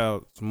your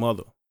child's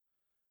mother.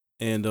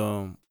 And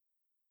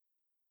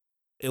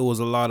it was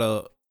a lot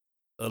of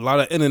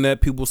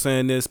internet people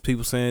saying this,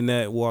 people saying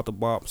that, Walter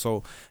Bob.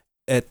 So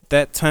at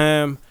that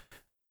time,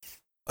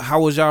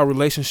 how was y'all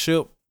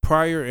relationship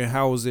prior, and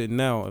how is it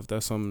now, if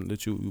that's something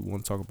that you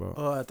want to talk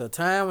about? At the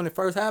time when it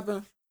first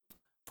happened,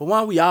 for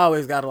one, we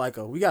always got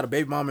we got a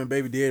baby mama and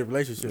baby daddy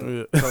relationship.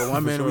 Yeah. So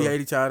one minute we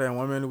hate each other and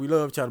one minute we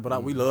love each other,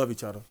 but we love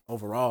each other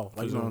overall.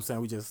 Like, you know what I'm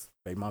saying? We just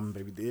baby mama and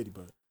baby daddy.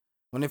 But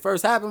when it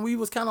first happened, we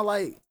was kind of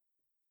like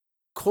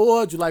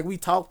cordial, like we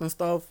talked and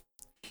stuff.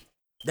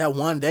 That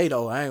one day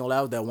though, I ain't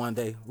gonna lie, that one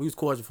day. We was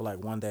cordial for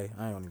like one day.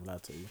 I ain't gonna even lie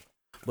to you.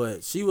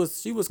 But she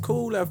was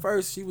cool at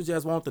first. She was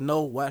just wanting to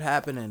know what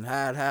happened and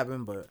how it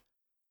happened, but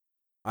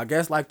I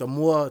guess like the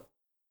more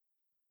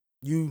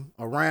you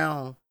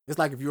around, it's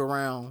like if you're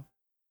around,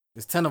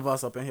 there's 10 of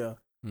us up in here.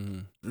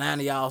 9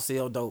 of y'all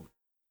sell dope.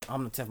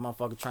 I'm the 10th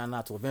motherfucker trying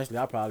not to. Eventually,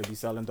 I'll probably be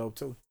selling dope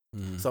too.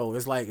 So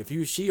it's like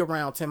if she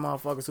around 10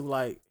 motherfuckers who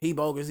like, he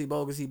bogus. You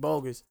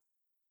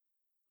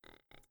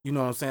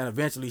know what I'm saying?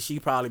 Eventually, she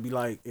probably be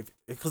like,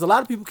 because a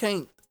lot of people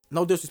can't,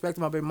 no disrespect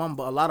to my baby mama,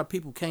 but a lot of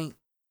people can't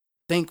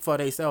think for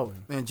themselves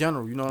in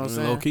general. You know what I'm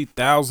saying? Low-key,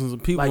 thousands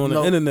of people like, on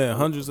the internet,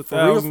 hundreds of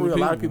thousands of people.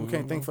 A lot of people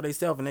can't think for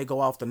themselves, and they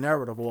go off the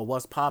narrative or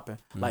what's popping.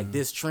 Like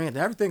this trend,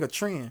 everything a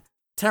trend.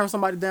 Tearing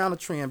somebody down a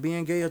trend,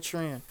 being gay a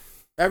trend.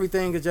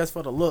 Everything is just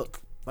for the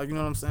look. Like, you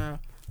know what I'm saying?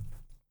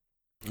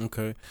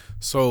 Okay.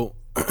 So,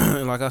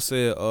 like I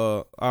said,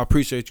 I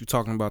appreciate you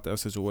talking about that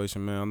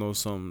situation, man. I know it's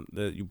something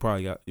that you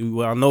probably got.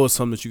 I know it's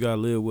something that you got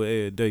to live with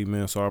every day,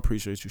 man. So I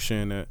appreciate you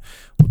sharing that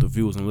with the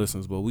viewers and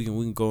listeners. But we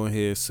can go ahead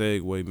and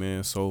segue,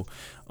 man. So,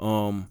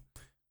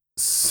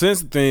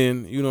 since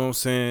then, you know what I'm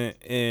saying,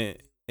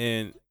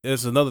 and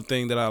it's another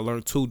thing that I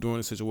learned too during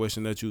the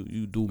situation, that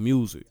you do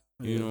music.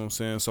 You know what I'm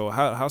saying? So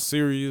how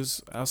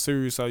serious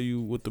are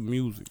you with the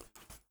music?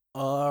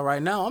 Right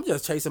now I'm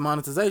just chasing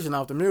monetization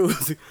off the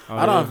music.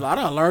 I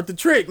done learned the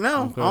trick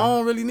now. Okay. I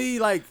don't really need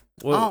like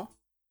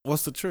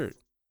what's the trick?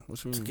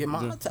 What you to mean? get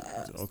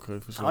monetized. Okay,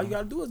 for sure. All you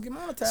gotta do is get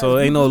monetized. So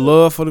ain't no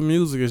love for the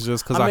music. It's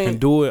just because I can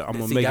do it. I'm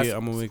gonna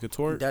make it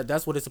twerk.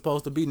 That's what it's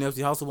supposed to be. Nipsey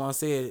Hussle once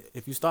said,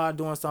 if you start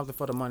doing something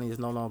for the money, it's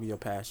no longer your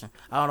passion.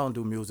 I don't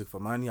do music for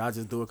money. I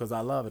just do it because I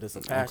love it. It's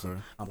a passion.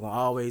 Okay. I'm gonna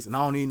always, and I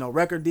don't need no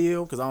record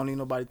deal because I don't need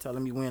nobody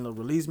telling me when to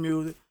release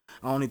music.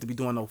 I don't need to be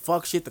doing no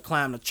fuck shit to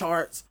climb the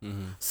charts.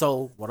 Mm-hmm.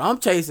 So what I'm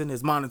chasing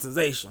is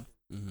monetization.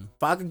 Mm-hmm.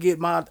 If I could get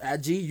my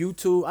IG,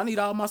 YouTube, I need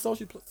all my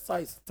social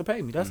sites to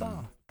pay me. That's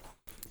all.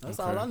 That's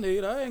all I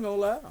need. I ain't gonna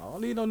lie. I don't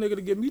need no nigga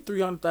to give me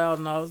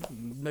 $300,000.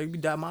 Maybe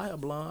dye my hair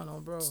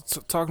blonde, bro. So,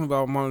 talking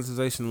about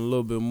monetization a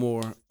little bit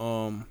more,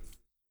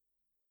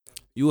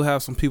 you will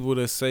have some people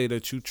that say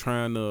that you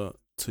trying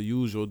to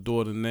use your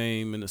daughter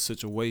name in a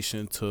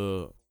situation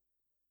to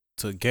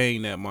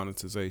gain that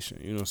monetization.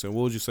 You know what I'm saying?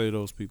 What would you say to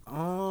those people?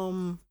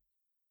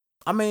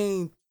 I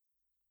mean,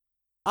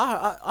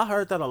 I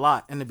heard that a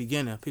lot in the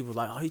beginning. People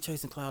like, oh, he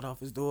chasing clout off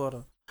his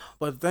daughter.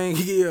 But the thing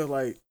is,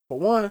 like, for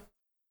one,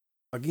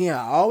 again,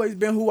 I always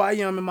been who I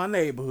am in my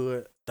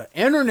neighborhood. The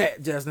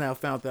internet just now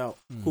found out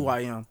who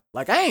I am.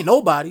 Like, I ain't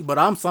nobody, but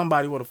I'm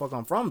somebody where the fuck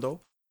I'm from, though.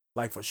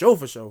 Like, for sure.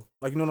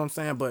 Like, you know what I'm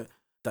saying? But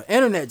the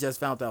internet just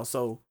found out.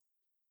 So,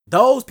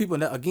 those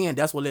people, again,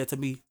 that's what led to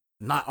me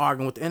not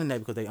arguing with the internet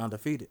because they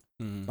undefeated.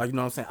 Like, you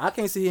know what I'm saying? I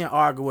can't sit here and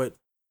argue with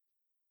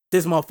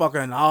this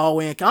motherfucker and all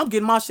in. I'm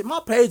getting my shit. My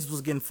page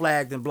was getting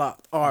flagged and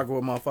blocked,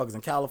 arguing with motherfuckers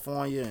in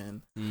California.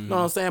 And you know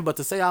what I'm saying? But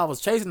to say I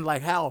was chasing,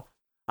 like, how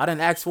I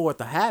didn't ask for it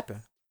to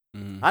happen.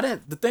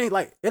 The thing,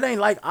 like, it ain't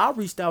like I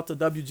reached out to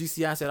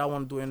WGCI and said I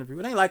want to do an interview.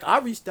 It ain't like I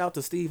reached out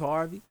to Steve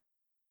Harvey.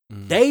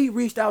 They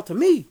reached out to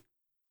me.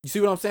 You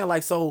see what I'm saying?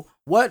 Like, so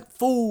what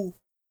fool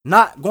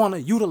not going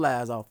to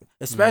utilize off it?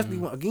 Especially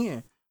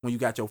when you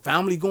got your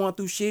family going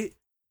through shit.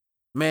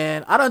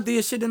 Man, I done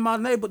did shit in my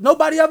neighborhood.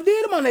 Nobody ever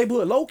did in my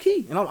neighborhood, low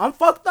key. And I'm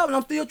fucked up and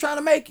I'm still trying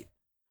to make it.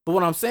 But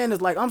what I'm saying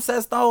is, like, I'm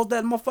set stones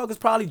that motherfuckers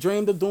probably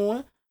dreamed of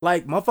doing.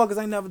 Like, motherfuckers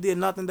ain't never did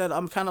nothing that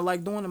I'm kind of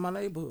like doing in my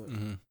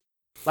neighborhood.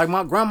 Like,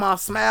 my grandma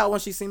smiled when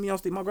she seen me on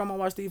Steve. My grandma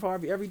watched Steve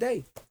Harvey every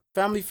day.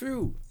 Family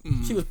Feud.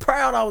 She was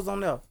proud I was on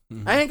there.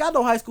 I ain't got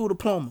no high school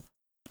diploma.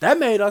 That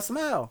made us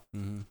smile.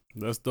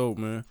 That's dope,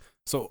 man.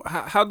 So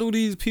how do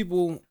these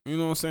people, you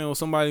know what I'm saying, or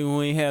somebody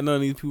who ain't had none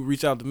of these people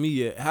reach out to me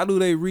yet, how do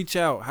they reach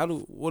out?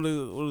 What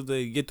do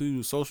they get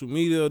through social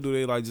media? Do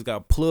they, like, just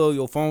got plug,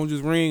 your phone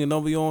just ring and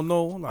number you don't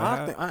know?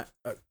 Like,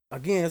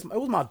 it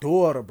was my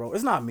daughter, bro.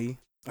 It's not me.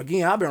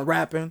 Again, I've been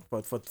rapping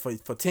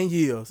for 10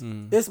 years.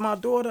 It's my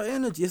daughter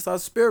energy. It's her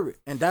spirit.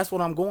 And that's what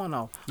I'm going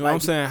on. No, like,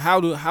 I'm saying, how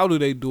do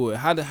they do it?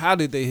 How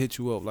did they hit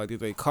you up? Like, did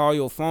they call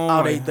your phone?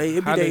 Oh, like,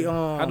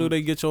 how do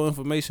they get your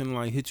information and,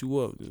 like, hit you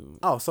up?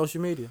 Oh,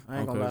 social media. I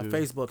ain't gonna lie.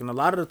 Facebook. And a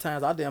lot of the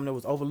times, I damn near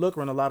was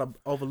overlooking.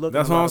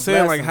 That's what I'm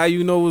saying. Like, how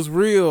you know it's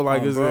real?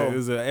 Like, is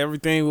it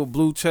everything with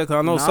blue check?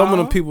 I know some of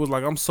them people was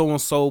like, I'm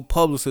so-and-so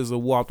publicist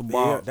of Walter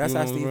Bob. Yeah, that's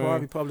how Steve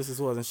Harvey publicist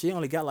was. And she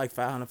only got like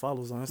 500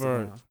 followers on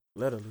Instagram. Right.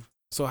 Literally.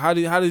 So how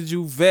did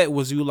you vet?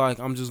 Was you like,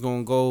 I'm just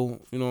gonna go,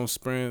 you know,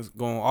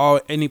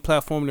 any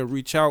platform that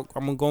reach out,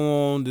 I'm gonna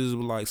go on? This is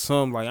like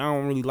some, like, I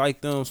don't really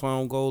like them, so I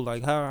don't go.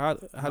 Like, how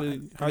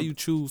you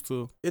choose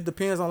to? It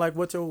depends on, like,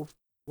 what your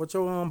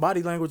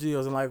body language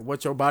is and, like,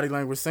 what your body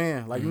language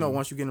saying. Like, you know,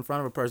 once you get in front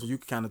of a person, you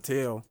can kind of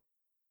tell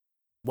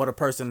what a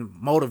person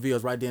motive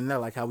is right then and there.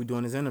 Like how we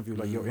doing this interview.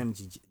 Like, your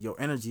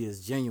energy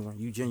is genuine.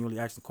 You genuinely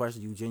asking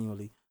questions. You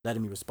genuinely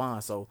letting me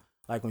respond. So,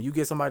 like, when you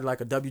get somebody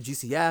like a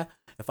WGCI,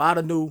 if I'd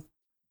have knew.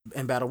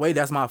 And by the way,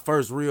 that's my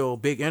first real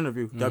big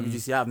interview,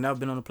 WGCI. I've never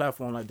been on a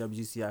platform like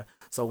WGCI.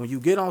 So when you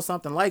get on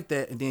something like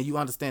that, and then you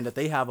understand that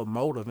they have a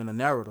motive and a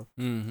narrative,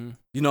 you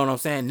know what I'm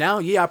saying? Now,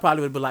 I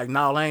probably would be like,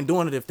 no, I ain't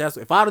doing it.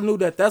 If I'd have knew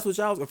that that's what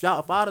y'all, if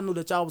I'd have knew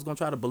that y'all was gonna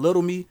try to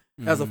belittle me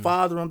as a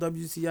father on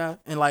WGCI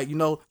and, like, you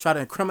know, try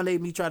to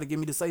incriminate me, try to get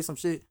me to say some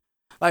shit,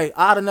 like,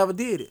 I'd have never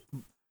did it.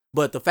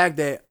 But the fact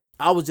that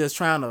I was just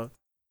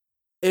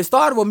it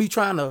started with me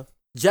trying to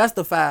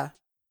justify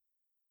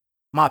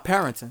my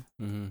parenting.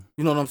 You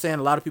know what I'm saying?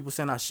 A lot of people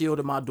saying I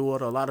shielded my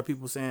daughter. A lot of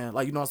people saying,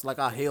 like, you know, it's like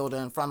I held her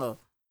in front of,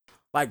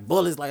 like,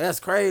 bullets. Like, that's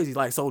crazy.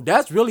 Like, so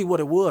that's really what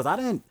it was. I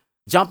didn't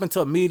jump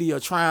into media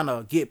trying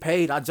to get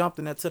paid. I jumped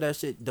into that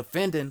shit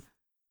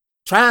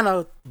trying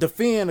to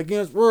defend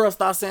against world.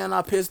 Start saying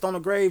I pissed on the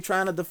grave,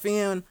 trying to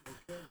defend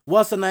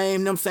what's the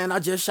name, them saying I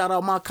just shot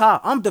out my car.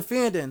 I'm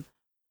defending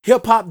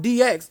hip hop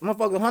DX,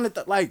 motherfucker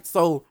 100. Like,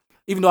 so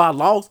even though I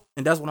lost,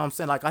 and that's what I'm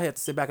saying, like, I had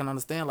to sit back and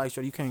understand, like,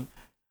 sure, you can't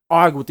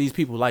argue with these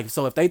people. Like,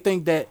 so if they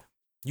think that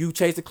you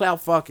chase the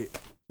clout, fuck it,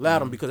 let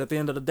them, because at the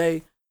end of the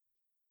day,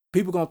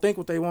 people gonna think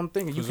what they want to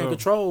think, and you can't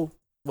control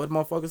what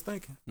motherfuckers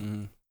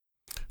thinking.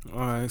 All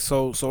right,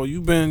 so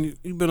you've been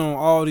on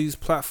all these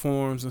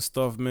platforms and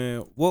stuff,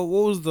 man. What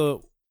was the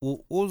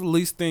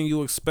least thing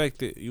you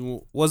expected?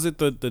 Was it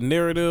the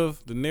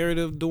narrative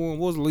doing?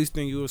 What was the least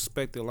thing you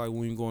expected, like,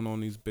 when you're going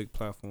on these big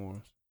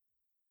platforms?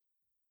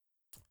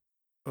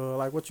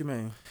 Like, what you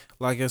mean?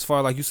 Like, as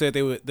far, like you said,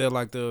 they're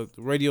like the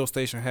radio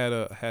station had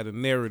a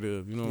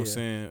narrative. You know what I'm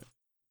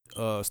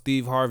saying?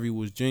 Steve Harvey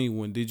was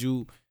genuine. Did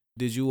you?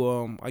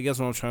 I guess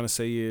what I'm trying to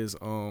say is,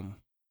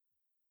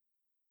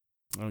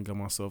 I done got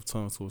myself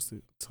tongue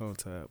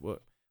tied.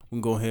 But we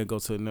can go ahead and go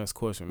to the next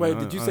question. Wait,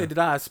 man. did you say did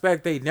I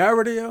expect a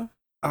narrative?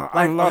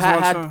 I lost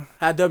my time.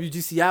 How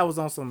WGCI was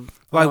on some.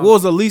 Like, what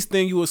was the least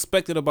thing you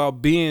expected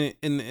about being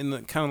in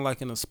the kind of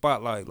like in the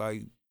spotlight?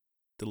 Like,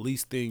 the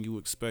least thing you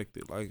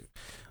expected. Like,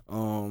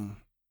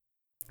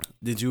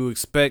 did you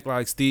expect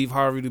like Steve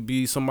Harvey to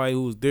be somebody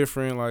who was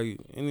different? Like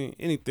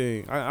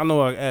anything? I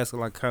know I asked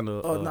like kind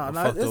of. Oh no,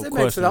 it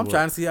makes sense. I'm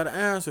trying to see how to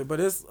answer,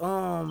 but it's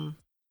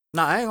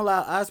I ain't gonna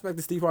lie. I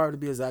expected Steve Harvey to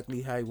be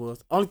exactly how he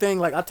was. Only thing,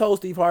 like I told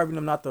Steve Harvey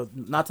them not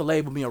to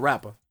label me a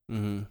rapper.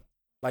 Mm-hmm.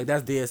 Like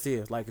that's dead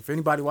serious. Like if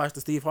anybody watched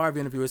the Steve Harvey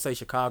interview, it say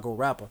Chicago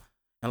rapper,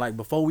 and like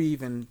before we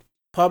even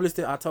published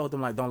it, I told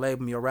them like don't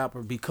label me a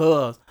rapper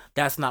because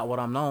that's not what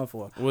I'm known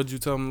for. What'd you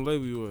tell them to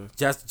label you with?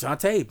 Just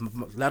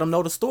Jonte, let them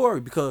know the story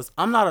because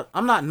I'm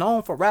not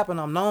known for rapping.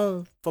 I'm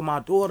known for my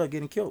daughter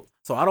getting killed.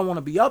 So I don't want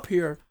to be up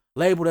here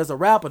labeled as a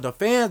rapper. The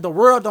fans, the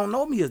world don't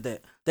know me as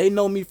that. They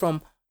know me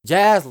from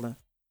Jazzlin.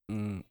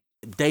 Mm.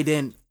 They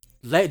didn't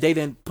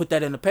put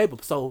that in the paper.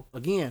 So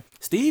again,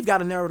 Steve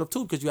got a narrative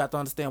too because you have to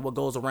understand what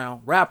goes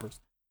around rappers.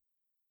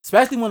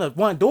 Especially when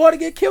one daughter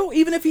get killed,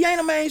 even if he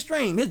ain't a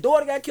mainstream, his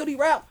daughter got killed, he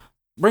rap.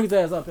 Bring his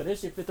ass up here. That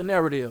shit fit the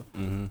narrative.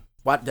 Mm-hmm.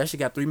 Why that shit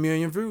got 3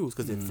 million views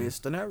because it fits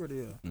the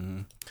narrative.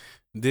 Mm-hmm.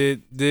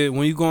 Did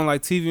when you go on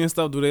like TV and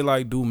stuff, do they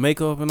like do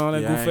makeup and all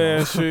that goof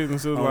ass shit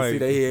and so like see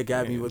they had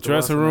got me with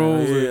dressing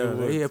rooms,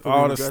 and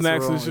all the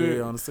snacks and shit.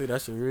 Yeah, honestly,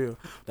 that shit real.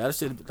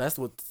 That's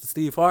what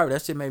Steve Harvey.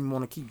 That shit made me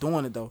want to keep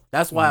doing it though.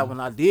 That's why when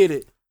I did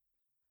it,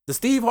 the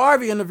Steve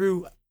Harvey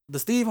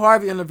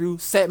interview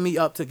set me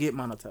up to get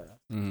monetized.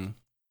 Mm-hmm.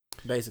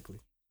 Basically.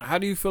 How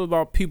do you feel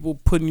about people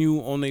putting you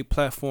on a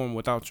platform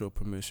without your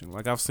permission?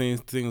 Like I've seen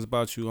things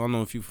about you. I don't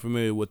know if you're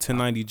familiar with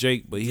 1090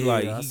 Jake, but he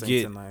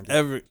get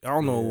every. I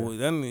don't know.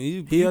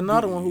 He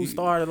another one who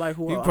started like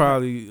who? He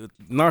probably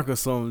narc or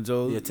something,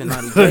 Joe. Yeah,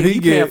 1090 Jake.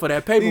 He paying for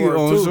that paperwork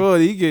too. Sure,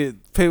 he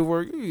get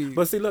paperwork.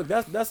 But see, look,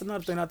 that's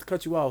another thing. Not to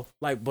cut you off.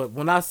 Like, but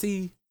when I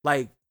see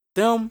like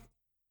those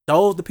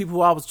the people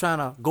who I was trying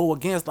to go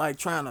against, like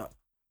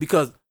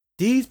because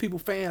these people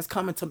fans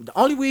coming to me.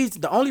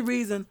 The only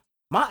reason.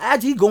 My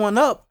IG going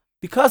up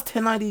because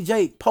 1090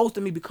 Jake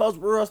posted me because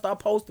Real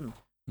stopped posting me.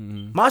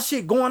 Mm-hmm. My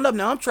shit going up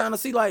now. I'm trying to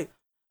see like,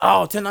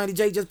 oh, 1090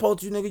 Jake just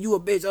posted you, nigga. You a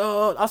bitch.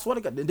 I swear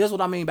to God, that's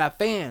what I mean by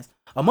fans.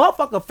 A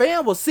motherfucker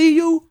fan will see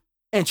you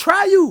and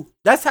try you.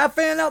 That's how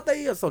fan out there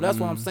is. So that's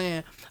what I'm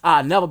saying.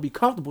 I'll never be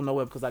comfortable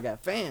nowhere because I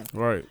got fans.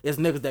 Right. It's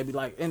niggas that be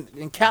like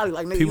in Cali,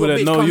 like nigga, people you a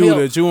that bitch, know come you here.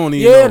 that you don't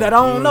even know. That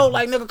I don't know.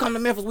 Like nigga, come to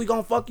Memphis, we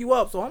gonna fuck you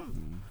up. So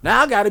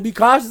now I gotta be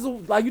cautious,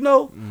 like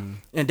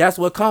and that's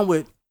what come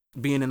with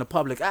being in the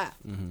public eye.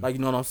 Like, you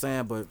know what I'm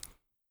saying? But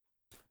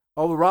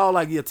overall,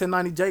 like,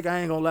 1090 Jake, I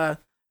ain't gonna lie,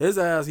 his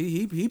ass,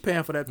 he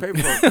paying for that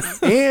paperwork.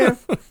 And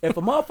if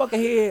a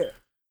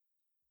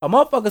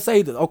motherfucker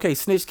say, okay,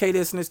 snitch K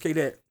this, snitch K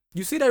that,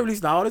 you see they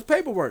released all this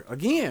paperwork.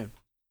 Again,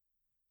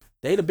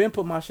 they'd have been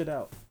put my shit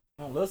out.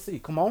 Let's see.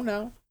 Come on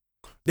now.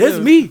 This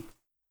me.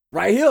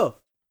 Right here.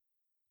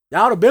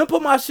 Y'all would have been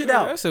put my shit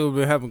out. That shit would have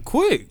been happening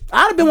quick.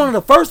 I'd have been one of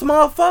the first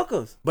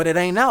motherfuckers. But it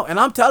ain't out. And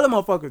I'm telling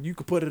motherfuckers, you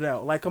could put it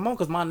out. Like, come on,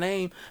 because my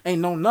name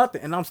ain't no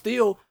nothing. And I'm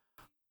still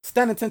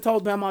standing 10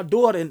 toes behind my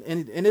daughter.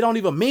 And it don't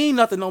even mean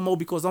nothing no more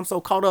because I'm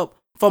so caught up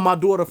for my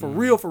daughter for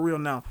real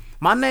now.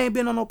 My name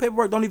being on no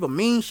paperwork don't even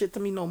mean shit to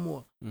me no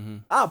more.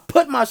 I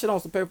put my shit on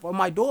some paper for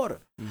my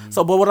daughter.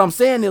 So, but what I'm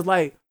saying is,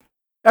 like,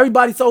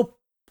 everybody so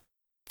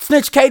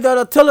snitch K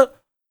Tilla,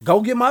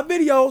 go get my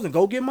videos and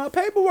go get my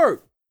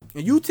paperwork.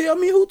 And you tell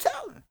me who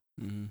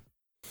telling.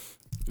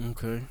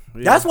 Okay.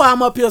 Yeah. That's why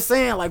I'm up here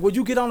saying, like, would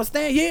you get on the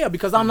stand? Yeah,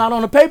 because I'm not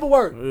on the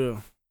paperwork. Yeah.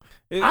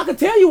 I can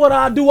tell you what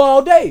I do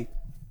all day.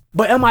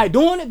 But am I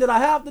doing it? Did I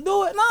have to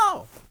do it?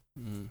 No.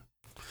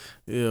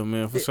 Yeah,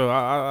 man, for sure.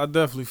 I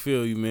definitely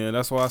feel you, man.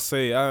 That's why I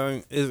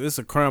say it's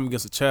a crime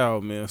against a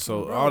child, man.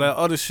 So all that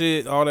other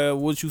shit, all that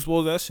what you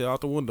supposed that shit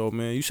out the window,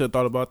 man. You should have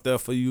thought about that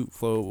for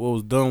what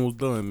was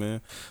done,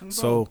 man.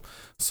 So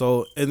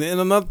and then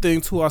another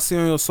thing too, I see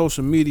on your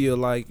social media,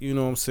 like, you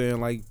know what I'm saying,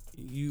 like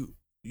you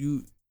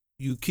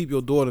keep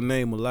your daughter's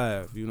name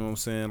alive, you know what I'm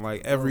saying,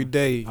 like every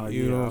day,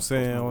 you know what I'm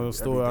saying, on the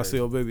story I see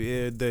your baby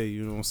every day,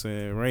 you know what I'm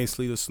saying, rain,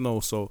 sleet, or snow.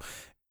 So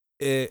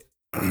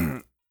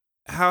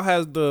how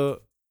has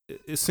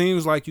it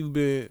seems like you've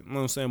been, you know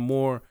what I'm saying,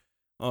 more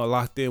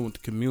locked in with the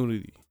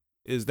community.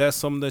 Is that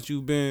something that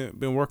you've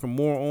been working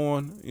more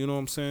on, you know what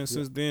I'm saying,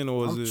 since then,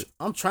 or is it?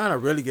 I'm trying to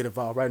really get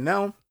involved right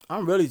now.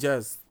 I'm really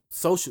just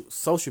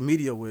social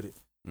media with it.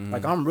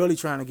 Like, I'm really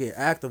trying to get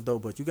active though,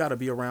 but you got to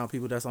be around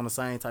people that's on the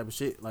same type of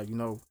shit, like, you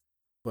know.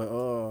 But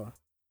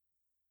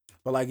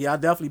like, yeah, I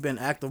definitely been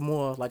active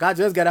more. Like, I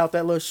just got out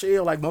that little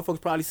shell. Like, motherfuckers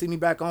probably see me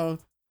back on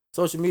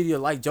social media,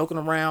 like joking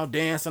around,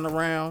 dancing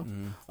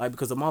around, like,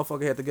 because the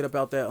motherfucker had to get up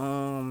out that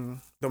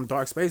them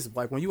dark spaces.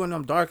 Like, when you in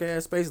them dark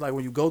ass spaces, like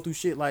when you go through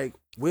shit like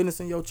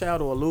witnessing your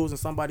child or losing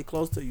somebody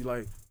close to you,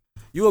 like,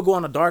 you will go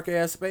in a dark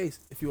ass space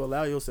if you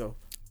allow yourself.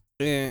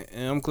 And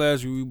I'm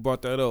glad you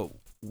brought that up.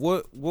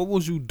 what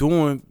was you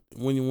doing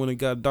when it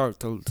got dark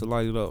to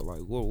light it up?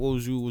 Like what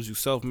was you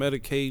self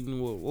medicating?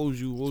 What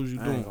was you doing?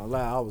 I ain't gonna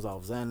lie, I was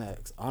off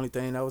Xanax. Only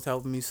thing that was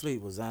helping me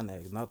sleep was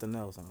Xanax, nothing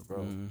else, bro.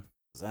 Mm-hmm.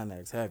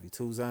 Xanax heavy,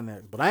 2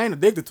 Xanax, but I ain't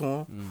addicted to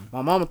them.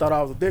 My mama thought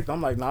I was addicted.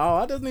 I'm like, no,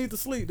 I just need to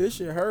sleep. This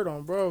shit hurt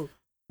on, bro.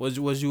 Was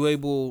you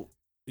able?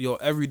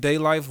 Your everyday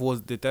life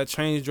did that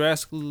change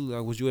drastically?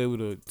 Like was you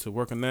able to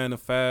work a 9 to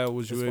 5?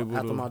 Was you able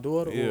after my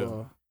daughter? Yeah.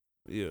 Or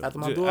yeah. After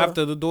my daughter?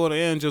 After the daughter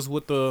and just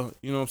with the,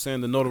 you know what I'm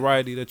saying, the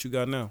notoriety that you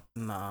got now.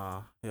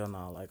 Nah, hell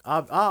nah. Like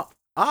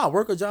I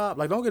work a job.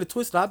 Like don't get it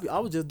twisted. I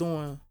was just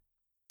doing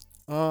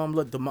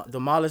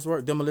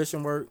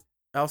demolition work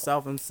out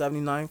south in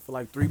 79 for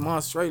like 3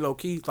 months straight, low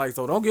key. Like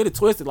so, don't get it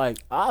twisted. Like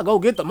I'll go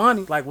get the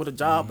money like with a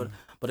job,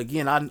 but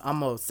again, I'm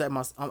gonna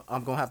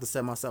I'm gonna have to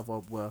set myself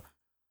up where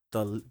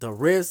the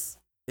risk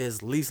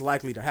is least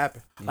likely to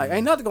happen. Like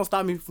ain't nothing gonna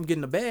stop me from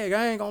getting the bag.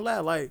 I ain't gonna lie.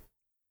 Like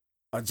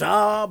a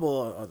job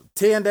or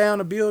tearing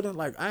down a building.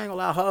 Like I ain't gonna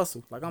lie, I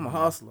hustle. Like I'm a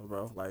hustler,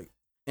 bro. Like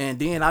and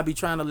then I be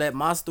trying to let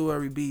my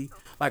story be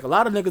like a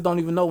lot of niggas don't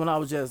even know when I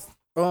was just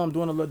doing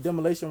a little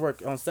demolition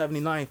work on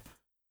 79th.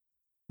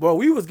 Bro,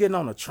 we was getting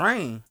on a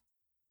train,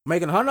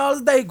 making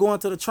 $100 a day, going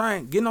to the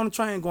train, getting on the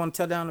train, going to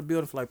tear down the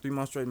building for like 3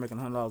 months straight, making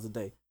 $100 a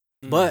day.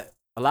 But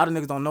a lot of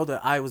niggas don't know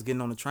that I was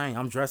getting on the train.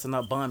 I'm dressing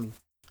up bummy,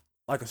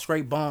 like a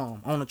straight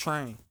bum on the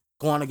train,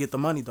 going to get the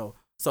money though.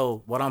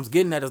 So what I'm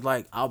getting at is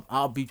like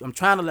I'm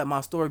trying to let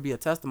my story be a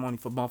testimony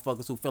for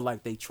motherfuckers who feel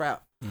like they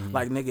trapped.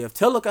 Like nigga, if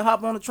Tilla can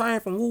hop on the train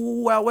from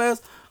woo out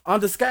west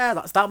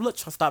undisguised,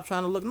 stop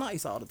trying to look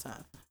nice all the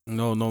time.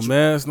 No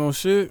mask, no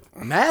shit.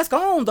 Mask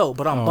on though,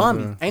 but I'm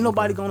bummy. Okay. Ain't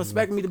nobody gonna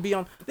expect me to be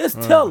on this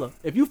Tilla.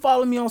 If you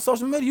follow me on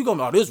social media, you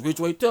gonna this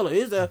RichWay Tilla.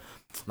 Is that?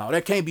 No,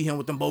 that can't be him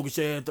with them bogus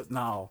shit.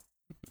 No,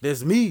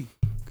 that's me.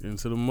 Getting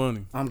to the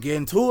money. I'm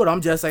getting to it.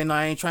 I'm just saying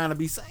I ain't trying to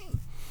be seen.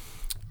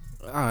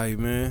 All right,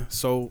 man.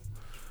 So,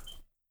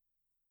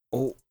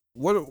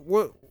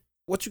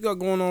 what you got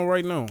going on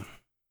right now?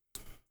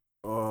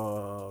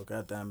 Oh,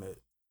 goddamn it.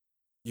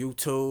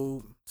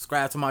 YouTube.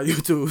 Subscribe to my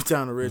YouTube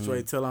channel,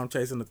 RichWay Tilla. I'm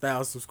chasing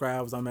 1,000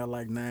 subscribers. I'm at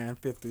like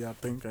 950, I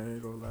think. I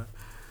ain't gonna lie.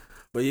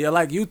 But yeah,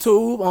 like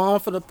YouTube on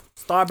for the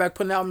start back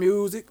putting out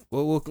music.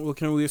 What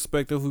can we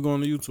expect if we go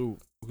on to YouTube?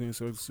 What can you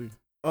expect to see?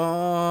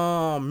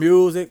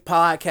 Music,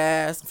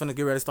 podcast. I'm finna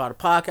get ready to start a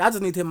podcast. I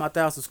just need to hit my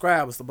 1,000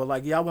 subscribers. But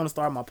like, yeah, I want to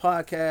start my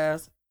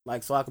podcast,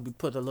 like, so I could be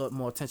put a little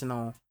more attention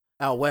on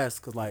out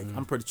west. Cause like,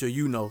 I'm pretty sure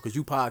you know, cause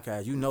you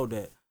podcast, you know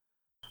that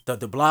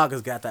the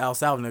bloggers got the out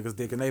south niggas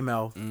dick in their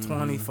mouth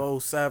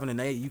 24/7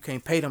 and 8. You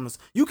can't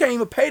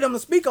even pay them to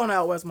speak on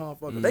out west,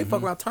 motherfucker. They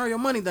fuck around, turn your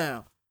money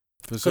down.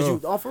 For Cause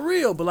sure. you on for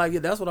real. But like, yeah,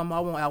 that's what I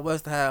want out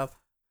west to have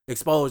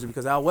exposure,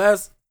 because out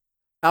west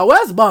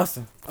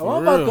busting. I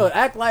want to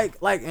act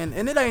like and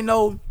it ain't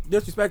no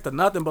disrespect to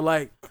nothing, but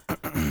like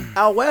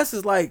out west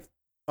is like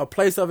a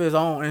place of its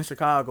own in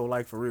Chicago,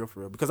 like for real.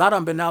 Because I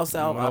done been out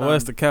south. Out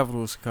west, the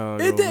capital of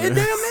Chicago. It damn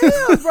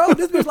is, bro.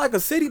 This bitch like a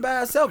city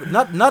by itself.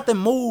 Nothing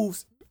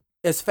moves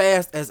as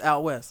fast as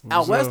out west.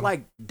 Out west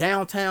like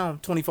downtown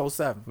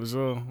 24/7. For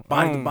sure.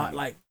 Body to body,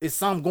 like it's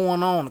something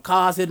going on. The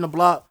cars hitting the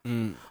block.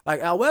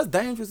 Like out west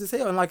dangerous as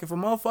hell. And like if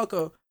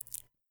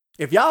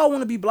y'all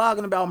want to be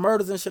blogging about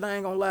murders and shit, I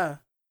ain't gonna lie.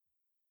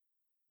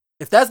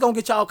 If that's gonna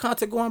get y'all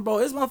content going, bro,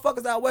 it's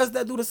motherfuckers out west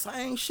that do the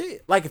same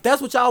shit. Like if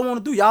that's what y'all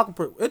want to do, y'all can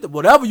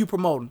whatever you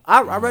promoting.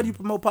 I ready you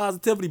promote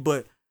positivity,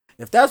 but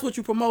if that's what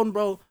you promoting,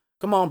 bro,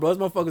 come on, bro. It's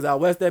motherfuckers out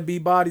west that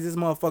beat bodies. It's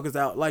motherfuckers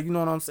out, like, you know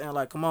what I'm saying?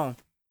 Like, come on.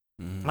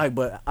 Like,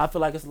 but I feel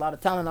like it's a lot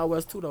of talent out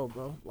west too, though,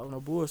 bro. Like no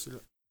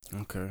bullshit.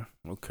 Okay.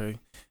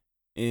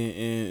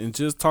 And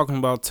just talking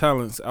about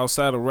talents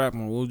outside of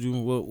rapping,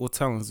 what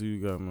talents do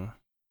you got, man?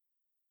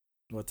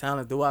 What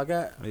talent do I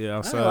got? Yeah,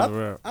 outside of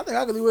rap. I think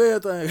I can do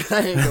everything.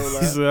 I ain't gonna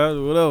lie.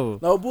 So, whatever.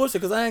 No bullshit,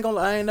 cause I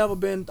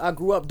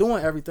grew up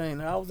doing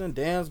everything. I was in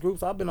dance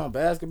groups. I've been on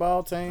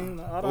basketball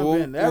teams. I done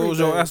been everything. What was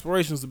your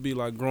aspirations to be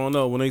like growing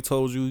up when they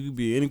told you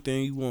be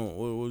anything you want?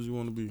 What did you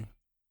want to be?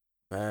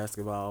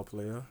 Basketball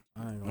player.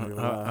 I ain't gonna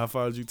lie. How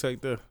far did you take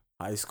that?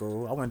 High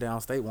school. I went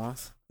downstate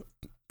once.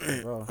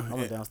 Bro, I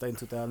went downstate in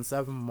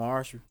 2007,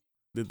 Marshall.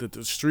 Did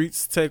the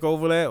streets take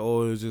over that,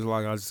 or is just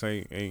like I just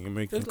ain't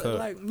making cut?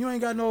 Like you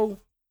ain't got no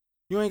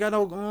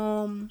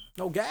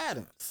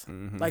guidance.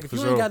 Like if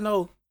you ain't got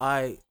no,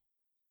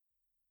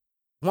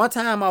 one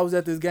time I was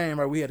at this game,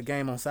 right? We had a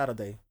game on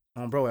Saturday,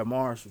 bro, at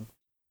Marshall.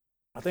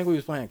 I think we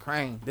was playing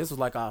Crane. This was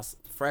like our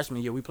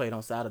freshman year. We played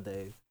on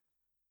Saturdays,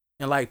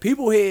 and like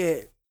people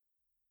had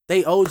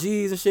they OGs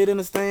and shit in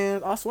the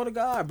stands. I swear to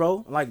God,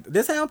 bro. Like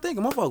this how I'm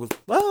thinking, motherfuckers.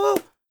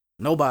 Oh,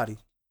 nobody.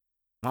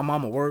 My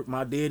mama work,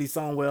 my daddy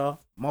somewhere.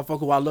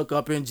 Motherfucker who I look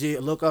up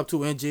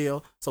to in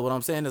jail. So what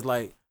I'm saying is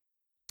like,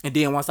 and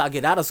then once I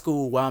get out of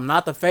school, well, I'm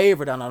not the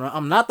favorite.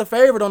 I'm not the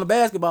favorite on the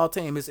basketball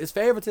team. It's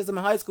favoritism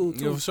in high school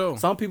too. Yeah, for sure.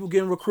 Some people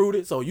getting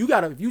recruited. So you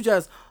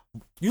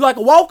like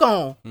a walk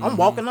on. I'm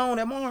walking on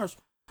at Marsh.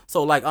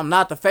 So like I'm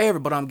not the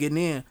favorite, but I'm getting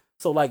in.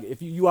 So like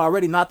if you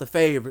already not the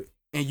favorite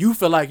and you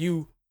feel like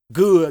you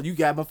good. You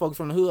got motherfuckers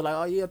from the hood like,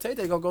 oh yeah, Tay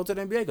gonna go to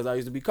the NBA because I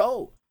used to be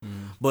cold.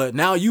 But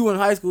now you in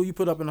high school, you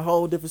put up in a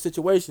whole different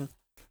situation,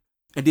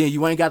 and then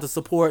you ain't got the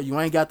support, you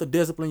ain't got the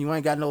discipline, you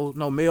ain't got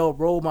no male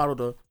role model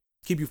to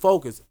keep you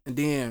focused, and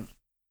then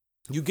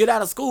you get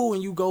out of school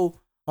and you go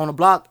on the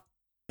block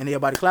and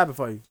everybody clapping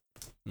for you.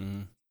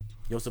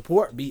 Your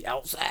support be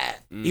outside,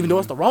 even though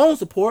it's the wrong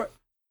support.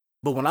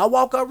 But when I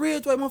walk up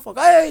RichWay, motherfucker,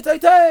 hey, Tay,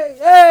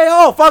 hey,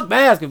 oh, fuck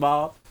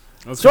basketball.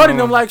 Shorty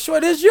them like,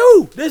 sure, this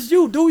you,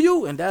 do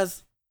you? And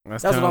that's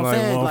what I'm like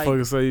saying. Motherfuckers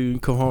Like, say you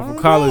come home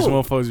from college,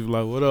 motherfuckers you be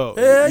like, what up?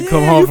 Yeah, you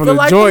come home from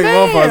the joint,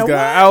 motherfuckers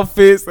got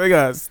outfits, they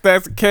got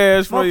stacks of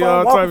cash for you,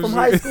 all type of shit.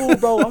 High school,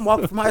 bro. I'm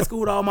walking from high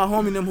school to all my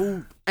homies them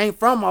who ain't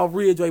from off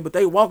RichWay, but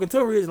they walking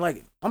to Ridge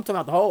like, I'm talking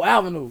about the whole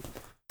avenue.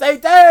 Tay,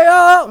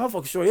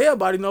 motherfucker, sure,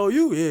 everybody know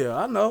you. Yeah,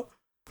 I know.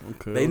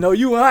 Okay. They know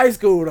you in high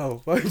school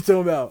though. What you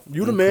talking about?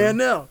 You the man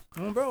now,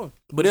 bro.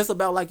 But it's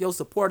about like your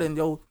support and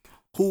your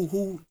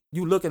who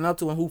you looking up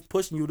to and who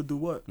pushing you to do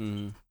what. I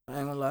ain't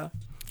gonna lie,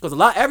 because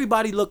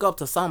everybody look up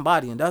to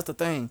somebody, and that's the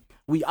thing.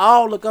 We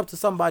all look up to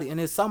somebody,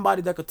 and it's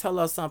somebody that could tell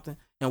us something,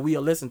 and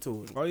we'll listen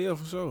to it. Oh yeah,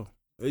 for sure.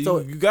 So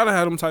you gotta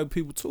have them type of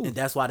people too, and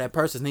that's why that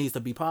person needs to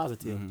be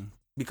positive,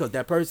 because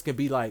that person can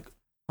be like,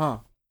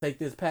 take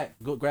this pack,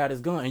 go grab this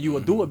gun, and you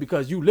will do it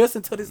because you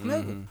listen to this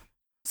nigga.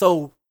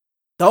 So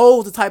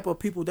those the type of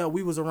people that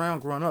we was around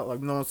growing up,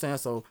 like, you know what I'm saying?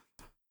 So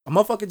a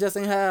motherfucker just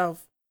ain't have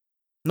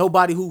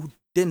nobody who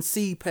didn't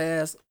see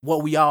past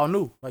what we all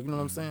knew. Like, you know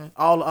what I'm saying?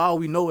 All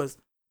we know is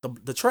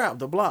the trap,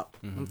 the block,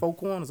 and four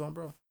corners on,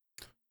 bro.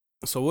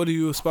 So what do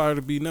you aspire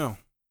to be now?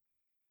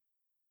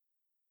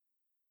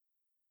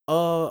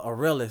 A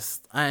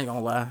realist. I ain't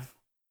gonna lie.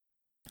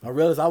 A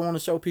realist. I want to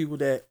show people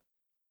that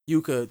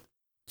you could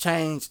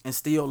change and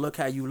still look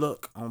how you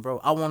look,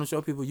 bro. I want to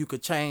show people you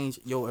could change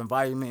your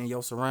environment and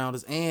your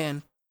surroundings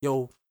and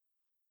your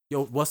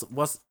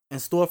what's in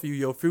store for you,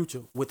 your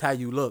future, with how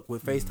you look,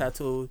 with face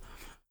tattoos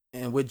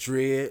and with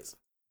dreads.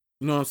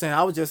 You know what I'm saying?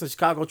 I was just a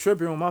Chicago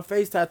Tribune, my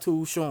face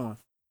tattoo showing.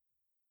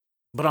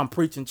 But I'm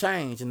preaching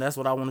change, and that's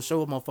what I want to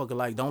show a motherfucker.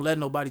 Like, don't let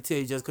nobody tell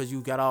you just because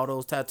you got all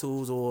those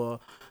tattoos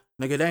or,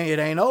 nigga, it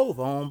ain't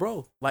over,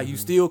 bro. Like, you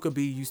still could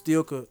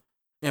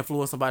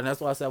influence somebody. And that's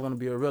why I said I want to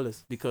be a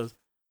realist, because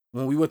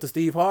when we went to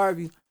Steve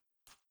Harvey,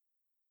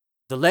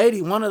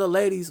 one of the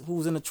ladies who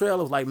was in the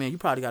trailer was like, man, you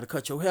probably got to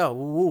cut your hair.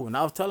 Woo, woo. And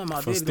I was telling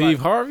my for Steve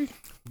Harvey?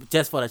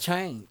 Just for the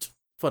change,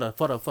 for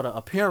the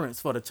appearance,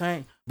 for the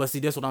change. But see,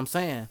 that's what I'm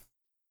saying.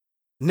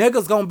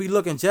 Niggas gonna be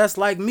looking just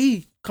like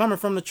me coming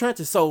from the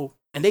trenches. So,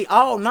 and they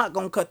all not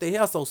gonna cut their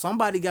hair. So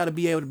somebody got to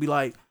be able to be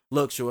like,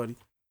 look, shorty,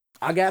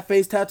 I got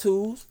face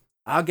tattoos,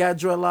 I got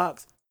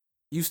dreadlocks.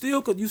 You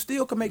still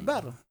could make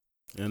better.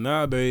 And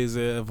nowadays,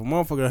 if a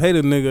motherfucker hate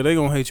a nigga, they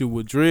gonna hate you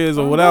with dreads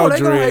or without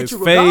dreads,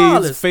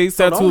 face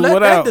so tattoos, don't let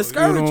without. That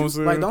discourage you know what I'm you.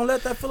 saying? Like, don't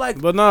let that feel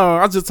like. But no,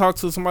 I just talked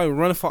to somebody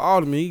running for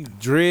alderman. He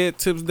dread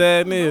tips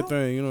dad and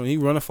everything. You know, he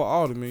running for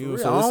alderman. You know,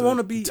 so I don't want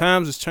to be.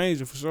 Times is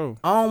changing for sure.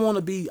 I don't want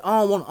to be.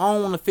 I don't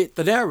want to fit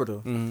the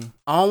narrative.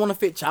 I don't want to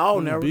fit y'all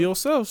narrative. Be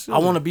yourself. Shit. I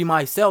want to be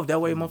myself. That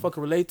way,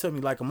 motherfucker relate to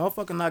me. Like a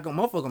motherfucker not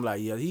gonna be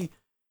like, yeah,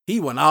 he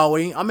went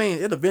always. I mean,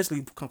 it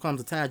eventually comes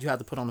a time you have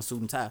to put on a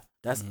suit and tie.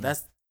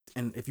 That's.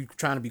 And if you're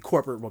trying to be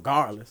corporate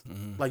regardless,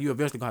 like, you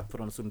eventually gonna have to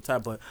put on a suit and tie.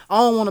 But I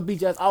don't want to be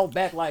just out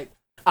back like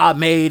I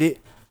made it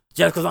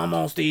just because I'm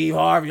on Steve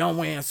Harvey. I'm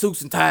wearing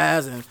suits and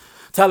ties and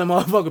telling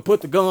motherfucker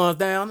put the guns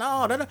down.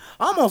 No,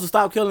 I'm on some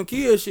stop killing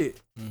kids shit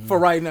for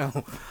right now.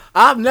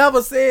 I've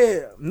never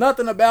said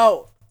nothing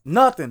about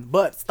nothing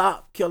but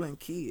stop killing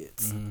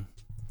kids.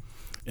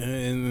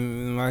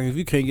 And like, if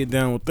you can't get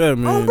down with that,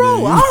 man. Oh,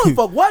 bro, I don't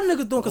fuck what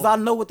niggas doing, because I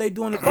know what they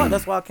doing in the car.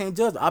 That's why I can't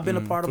judge. I've been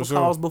a part of a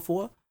cause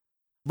before.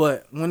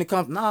 But when it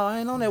comes, I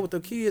ain't on there with the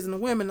kids and the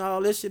women and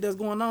all this shit that's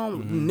going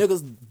on.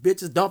 Niggas,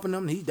 bitches dumping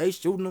them, they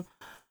shooting them.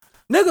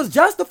 Niggas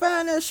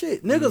justifying that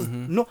shit. Niggas,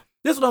 no,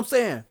 this is what I'm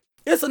saying.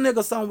 It's a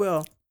nigga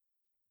somewhere.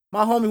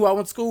 My homie who I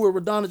went to school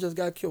with, Radonna, just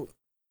got killed.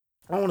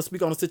 I don't want to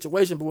speak on the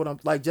situation, but what I'm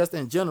like, just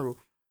in general,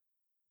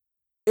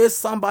 it's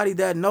somebody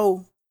that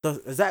know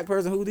the exact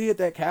person who did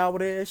that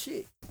coward ass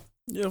shit.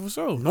 Yeah, for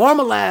sure.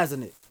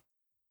 Normalizing it.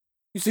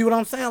 You see what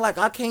I'm saying? Like,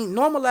 I can't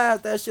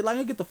normalize that shit. Like,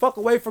 you get the fuck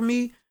away from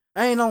me.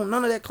 I ain't on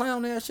none of that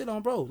clown ass shit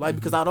on, bro. Like,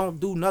 because I don't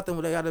do nothing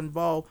where they got to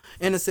involve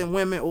innocent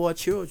women or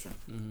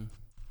children.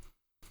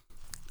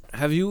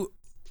 Have you,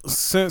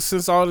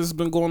 since all this has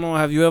been going on,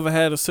 have you ever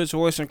had a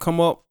situation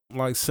come up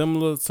like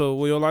similar to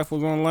where your life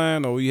was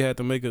online, or you had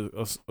to make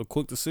a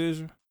quick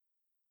decision?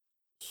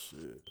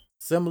 Shit.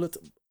 Similar to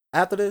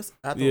after this?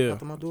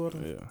 After my daughter?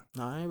 Yeah.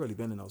 No, I ain't really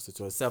been in no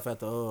situation except at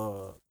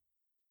the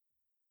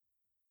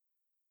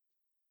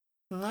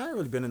I ain't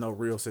really been in no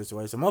real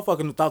situation.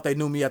 Motherfucker thought they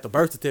knew me at the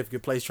birth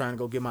certificate place trying to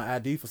go get my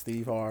ID for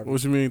Steve Harvey.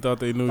 What you mean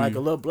thought they knew like you?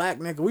 A little black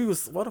nigga.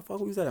 What the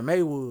fuck we was at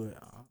Maywood?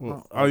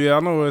 Oh yeah,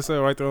 I know what it said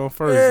right there on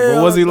first. Yeah,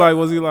 but was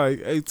he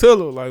like, hey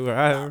Tilla?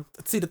 Like,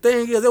 see, the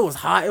thing is, it was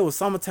hot. It was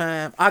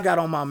summertime. I got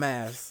on my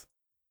mask.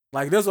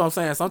 Like, that's what I'm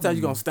saying. Sometimes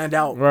you gonna stand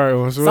out.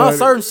 Right. Some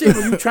certain shit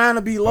when you trying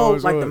to be low,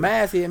 like the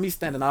mask here, me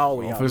standing all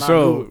the way out. For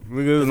sure.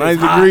 Nigga,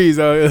 90 degrees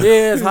out here.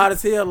 Yeah, it's hot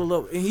as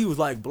hell. And he was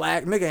like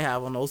black. Nigga ain't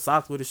have on no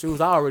socks with his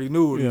shoes. I already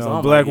knew it. Yeah,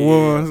 so black like,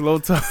 ones, low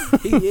top.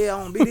 He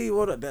on BD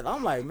with that.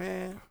 I'm like,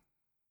 man.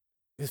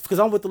 It's because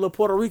I'm with the little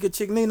Puerto Rican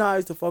chick Nina I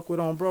used to fuck with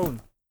on bro.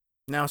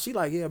 Now she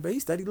like, yeah, but he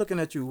steady looking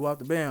at you off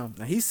the bam.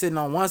 Now he's sitting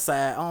on one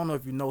side. I don't know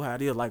if you know how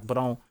it is, like, but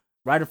on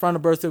right in front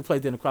of Bird City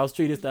Place, then across the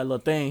street, it's that little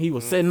thing. He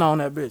was sitting on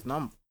that bitch. And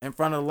I'm in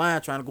front of the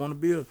line trying to go in the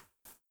building.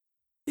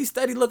 He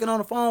steady looking on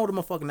the phone with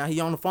the motherfucker. Now he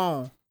on the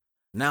phone.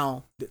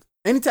 Now,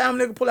 anytime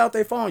a nigga pull out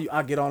their phone,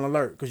 I get on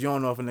alert because you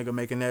don't know if a nigga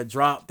making that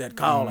drop, that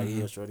call, like,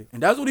 yeah, shorty.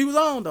 And that's what he was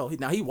on, though.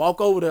 Now he walk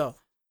over there.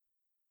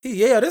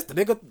 This the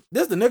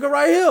nigga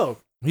right here.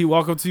 He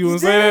walk up to you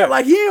and say that?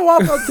 Like, he didn't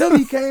walk up till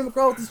he came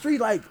across the street,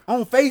 like,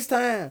 on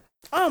FaceTime.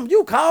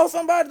 You call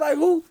somebody, like,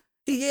 who?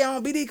 He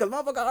on BD, because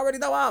motherfucker already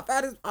know how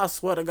fat is. I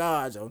swear to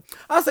God, yo.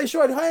 I say,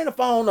 shorty, hang the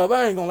phone up.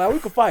 I ain't gonna lie. We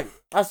can fight.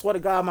 I swear to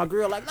God, my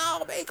girl, like,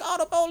 no, man, call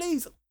the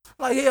police. I'm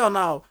like, hell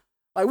no.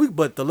 Like,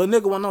 but the little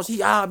nigga one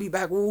knows, I'll be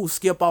back. Ooh,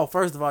 skip off.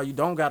 First of all, you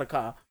don't got a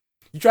car.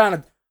 You trying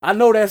to, I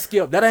know that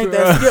skip. That ain't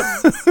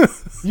that skip.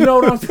 You know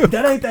what I'm saying?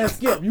 That ain't that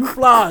skip. You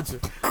flawed you.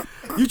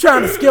 You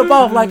trying to skip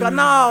off like, no,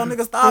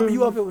 nigga, stop it.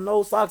 You up here with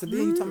no socks. And then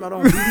you talking about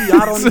on BD.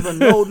 I don't even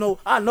know,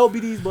 I know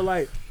BDs, but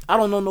like, I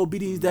don't know no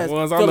BDs that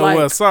ones I know like,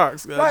 wear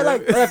socks. Right,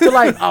 like, I feel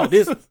like,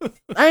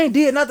 I ain't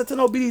did nothing to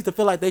no BDs to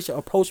feel like they should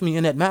approach me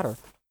in that matter.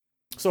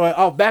 So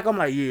off back, I'm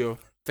like, yeah,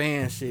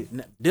 fan shit.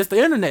 This the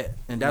internet.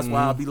 And that's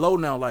why I'll be low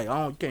now. Like,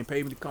 you can't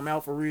pay me to come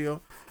out for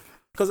real.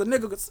 Because a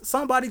nigga,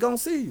 somebody gonna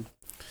see you.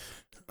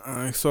 All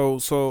right, so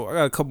I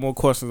got a couple more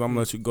questions. I'm gonna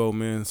let you go,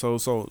 man. So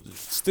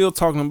still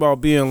talking about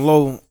being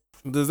low.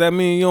 Does that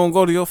mean you don't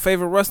go to your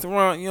favorite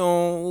restaurant? You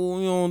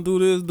don't do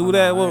this, do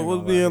that?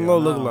 What being low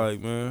look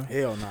like, man?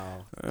 Hell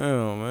no.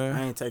 Hell, man.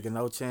 I ain't taking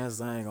no chances.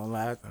 I ain't gonna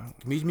lie.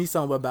 Meet me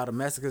something about the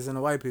Mexicans and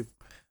the white people.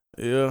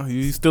 Yeah,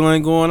 you still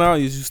ain't going out?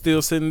 You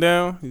still sitting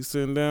down? You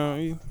sitting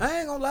down? I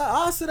ain't gonna lie.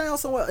 I'll sit down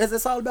somewhere.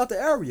 It's all about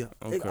the area.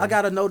 Okay. I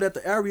gotta know that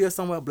the area is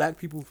somewhere black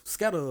people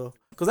scatter of.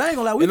 Cause I ain't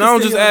gonna lie. And I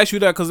don't just ask you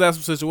that because that's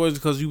the situation.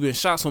 Because you've been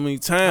shot so many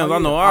times. I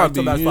know I'll be.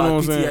 You know what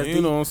I'm saying?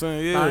 You know what I'm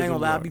saying? Yeah. I ain't gonna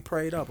lie. I be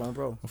prayed up on,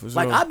 bro. Sure.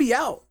 Like I be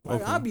out.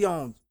 Like I be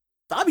out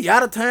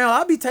of town.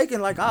 I be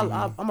taking like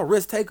I'm a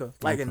risk taker.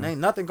 Like and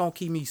ain't nothing gonna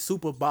keep me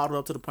super bottled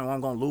up to the point where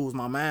I'm gonna lose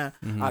my mind.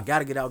 I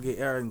gotta get out, get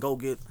air, and go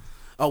get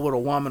out with a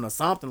woman or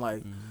something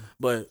like.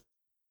 But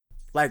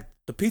like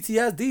the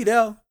PTSD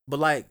there. But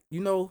like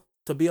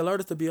to be alert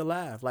is to be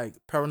alive. Like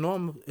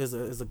paranormal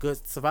is a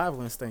good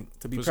survival instinct.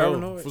 To be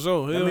paranoid. For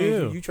sure. Hell means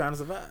yeah. you trying to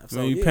survive. So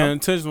man, you paying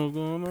attention to what's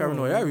going on.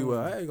 Paranoid everywhere.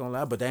 I ain't gonna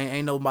lie. But they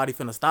ain't nobody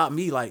finna stop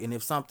me. Like, and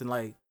if something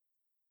like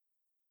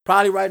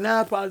probably right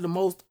now, probably the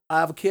most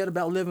I ever cared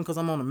about living because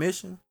I'm on a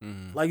mission.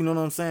 Like, you know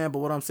what I'm saying? But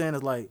what I'm saying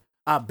is like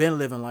I've been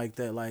living like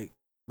that. Like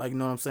you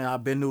know what I'm saying?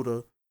 I've been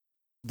through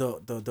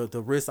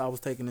the risk I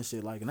was taking and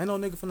shit. Like, and ain't no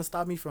nigga finna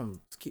stop me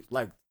from keep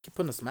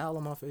putting a smile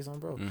on my face on,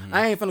 bro.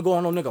 I ain't finna go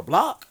on no nigga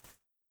block.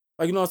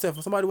 Like, you know what I'm saying?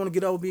 For somebody want to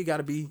get over me,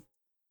 gotta be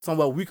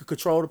somewhere we could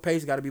control the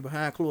pace. Gotta be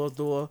behind closed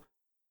door.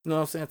 You know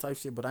what I'm saying? Type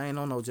shit. But I ain't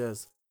on no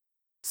just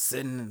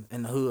sitting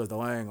in the hood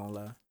though. I ain't gonna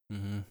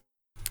lie.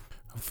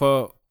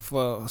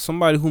 For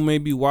somebody who may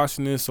be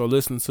watching this or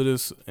listening to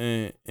this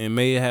and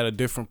may have had a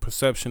different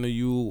perception of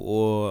you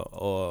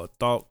or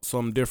thought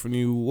something different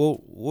than you,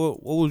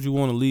 what would you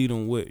want to lead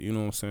them with? You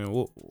know what I'm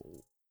saying?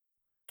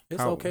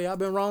 It's okay. I've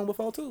been wrong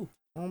before too,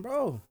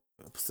 bro.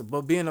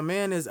 But being a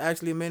man is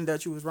actually admitting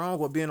that you was wrong,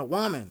 or being a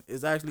woman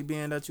is actually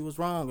being that you was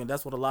wrong, and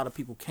that's what a lot of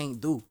people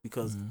can't do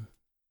because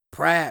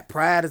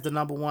pride is the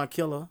number one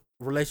killer,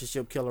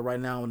 relationship killer right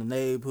now in the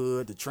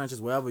neighborhood, the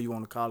trenches, wherever you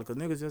want to call it.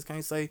 Because niggas just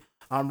can't say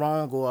I'm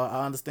wrong or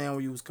I understand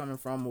where you was coming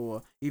from,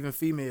 or even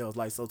females.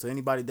 Like, so to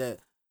anybody that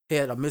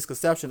had a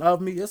misconception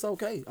of me, it's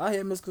okay. I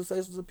had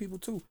misconceptions of people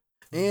too,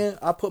 and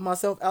I put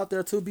myself out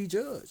there to be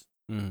judged.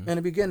 In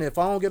the beginning, if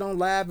I don't get on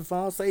live, if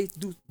I don't say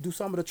do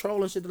some of the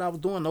trolling shit that I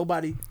was doing,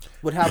 nobody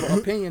would have an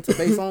opinion to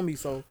base on me.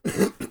 So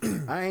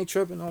I ain't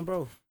tripping on,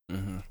 bro. All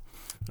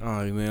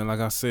right, man. Like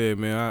I said,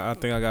 man, I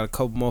think I got a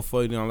couple more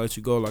for you. Then I'll let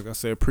you go. Like I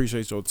said,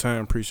 appreciate your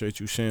time. Appreciate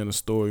you sharing the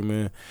story,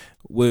 man.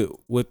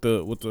 With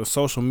the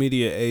social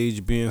media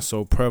age being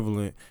so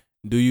prevalent,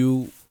 do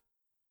you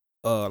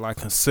like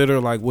consider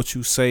like what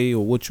you say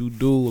or what you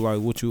do, like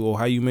what you or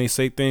how you may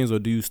say things, or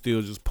do you still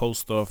just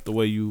post stuff the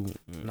way you?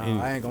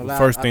 I ain't gonna lie.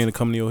 First thing to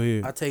come to your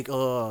head. I take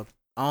I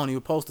don't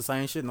even post the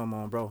same shit no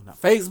more, bro. Now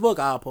Facebook,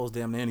 I'll post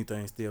damn near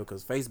anything still,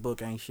 cause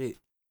Facebook ain't shit.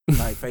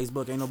 Like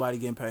Facebook ain't nobody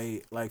getting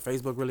paid. Like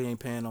Facebook really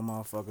ain't paying no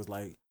motherfuckers.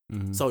 Like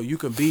so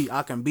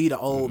I can be the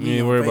old me. You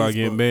ain't worried about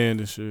getting banned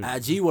and shit.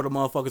 IG where the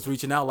motherfuckers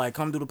reaching out like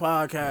come do the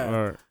podcast,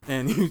 all right.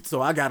 And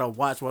so I gotta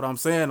watch what I'm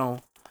saying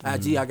on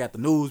IG. I got the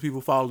news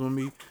people following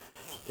me.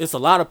 It's a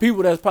lot of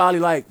people that's probably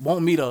like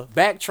want me to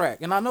backtrack,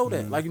 and I know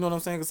that. Like, you know what I'm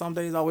saying? Because some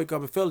days I wake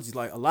up and feel it.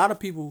 Like a lot of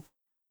people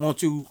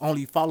want you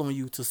only following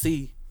you to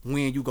see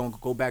when you gonna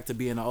go back to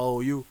being the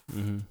old you.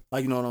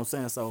 Like, you know what I'm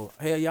saying? So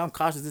hell yeah, I'm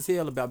cautious as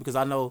hell about it because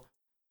I know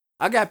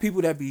I got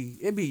people that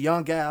it be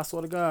young guys, I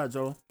swear to God,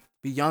 Joe.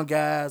 Be young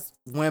guys,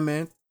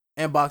 women,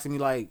 inboxing me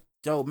like,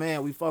 Joe,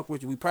 man, we fuck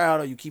with you. We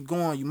proud of you. Keep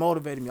going. You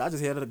motivated me. I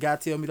just had a guy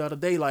tell me the other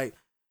day, like,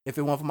 if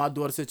it weren't for my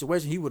daughter's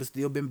situation, he would have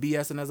still been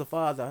BSing as a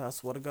father. I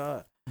swear to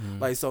God.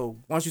 Like, so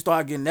once you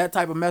start getting that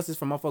type of message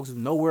from my folks who's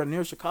nowhere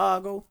near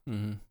Chicago,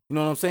 you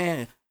know what I'm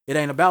saying? It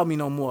ain't about me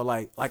no more.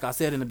 Like I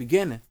said in the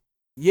beginning.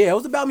 Yeah, it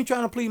was about me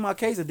trying to plead my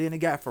case, and then it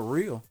got for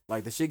real.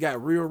 Like, the shit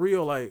got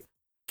real. Like,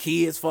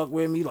 kids fuck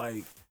with me.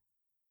 Like,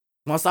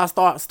 once I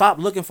stop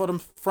looking for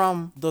them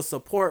from the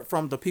support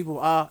from the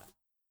people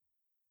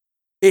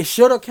it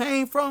should have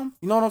came from,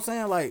 you know what I'm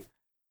saying? Like,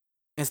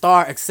 and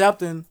start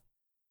accepting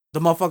the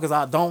motherfuckers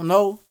I don't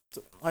know,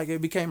 like,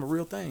 it became a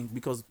real thing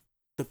because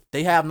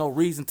they have no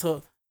reason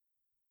to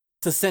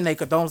send their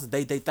condolences.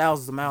 They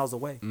thousands of miles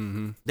away.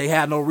 They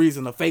had no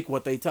reason to fake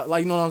what they tell.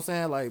 Like, you know what I'm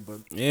saying? Like,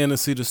 but and to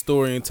see the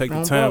story and take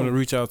the time to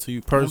reach out to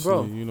you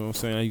personally. You know what I'm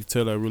saying? You can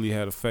tell that really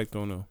had effect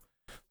on them.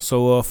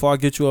 So before I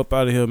get you up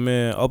out of here,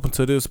 man, up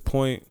until this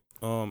point,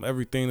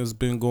 everything that's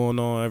been going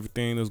on,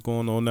 everything that's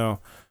going on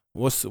now,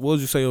 what would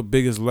you say your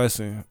biggest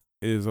lesson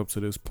is up to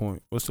this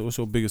point? What's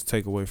your biggest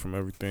takeaway from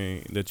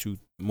everything that you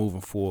moving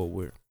forward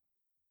with?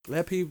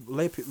 Let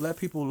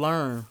people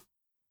learn.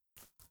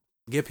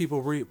 Give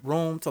people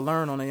room to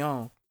learn on their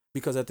own.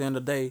 Because at the end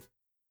of the day,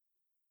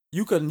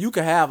 you can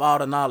have all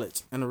the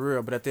knowledge in the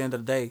real, but at the end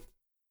of the day,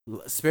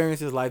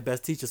 experience is life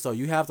best teacher. So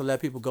you have to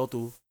let people go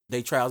through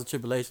their trials and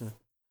tribulations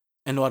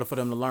in order for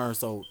them to learn.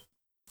 So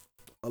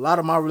a lot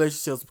of my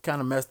relationships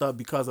kind of messed up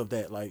because of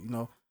that. Like, you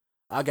know,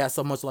 I got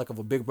so much like of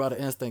a big brother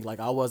instinct.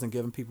 Like, I wasn't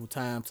giving people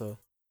time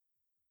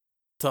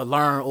to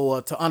learn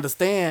or to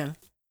understand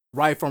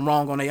right from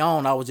wrong on their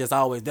own. I was just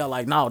always there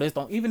like, no, this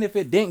don't, even if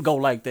it didn't go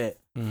like that,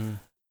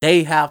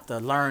 they have to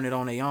learn it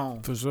on their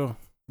own. For sure.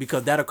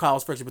 Because that'll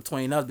cause friction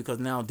between us because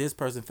now this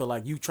person feel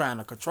like you trying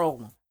to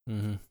control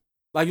them.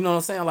 Like, you know what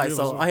I'm saying? Like,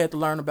 so I had to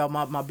learn about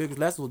my biggest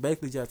lesson was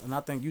basically just, and I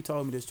think you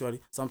told me this, Shorty,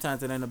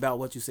 sometimes it ain't about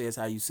what you say, it's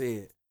how you say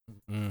it.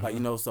 Like, you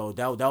know, so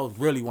that was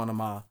really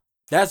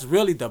that's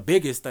really the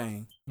biggest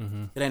thing.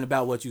 It ain't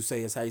about what you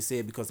say, it's how you say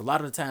it. Because a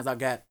lot of the times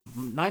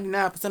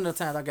 99% of the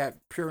times I got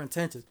pure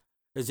intentions.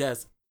 It's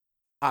just,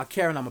 I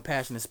care and I'm a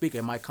passionate speaker.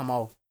 It might come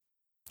off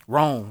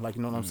wrong. Like,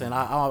 you know what I'm saying?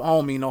 I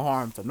don't mean no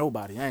harm to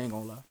nobody. I ain't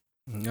gonna lie.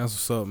 That's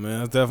what's up, man.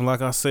 That's definitely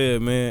like I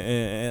said,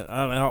 man.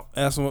 And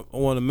that's one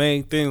of the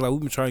main things. Like, we've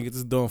been trying to get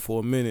this done for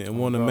a minute, and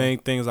one of the main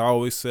things I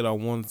always said I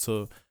wanted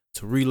to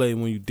relay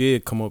when you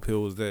did come up here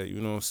was that, you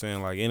know what I'm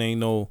saying? Like, it ain't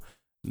no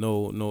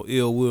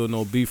ill will,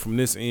 no beef from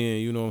this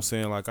end. You know what I'm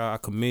saying? Like, I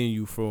commend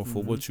you for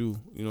what you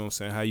know what I'm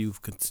saying? How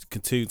you've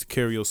continued to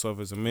carry yourself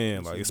as a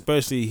man. Like,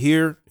 especially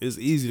here, it's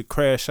easy to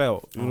crash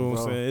out. You know what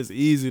I'm saying? It's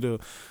easy to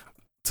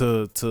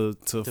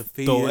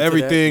throw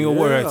everything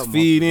away, to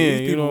feed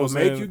in. You know what I'm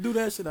saying? Make you do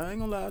that shit. I ain't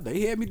gonna lie. They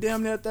had me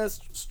damn near at that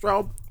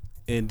straw.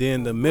 And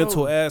then the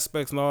mental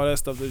aspects and all that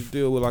stuff that you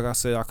deal with. Like I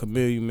said, I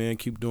commend you, man.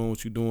 Keep doing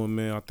what you're doing,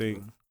 man.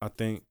 I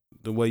think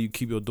the way you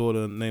keep your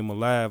daughter's name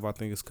alive, I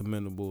think it's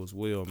commendable as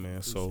well,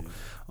 man. So,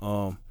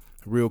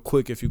 real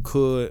quick, if you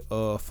could,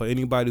 for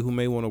anybody who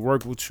may want to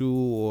work with you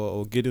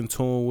or get in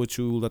tune with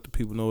you, let the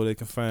people know where they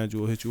can find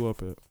you or hit you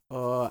up at.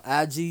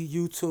 IG,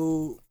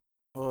 YouTube,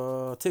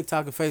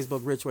 TikTok and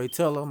Facebook, RichWay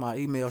Tilla. My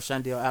email,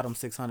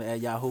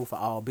 ShandelAdams600 @yahoo for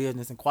all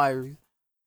business inquiries.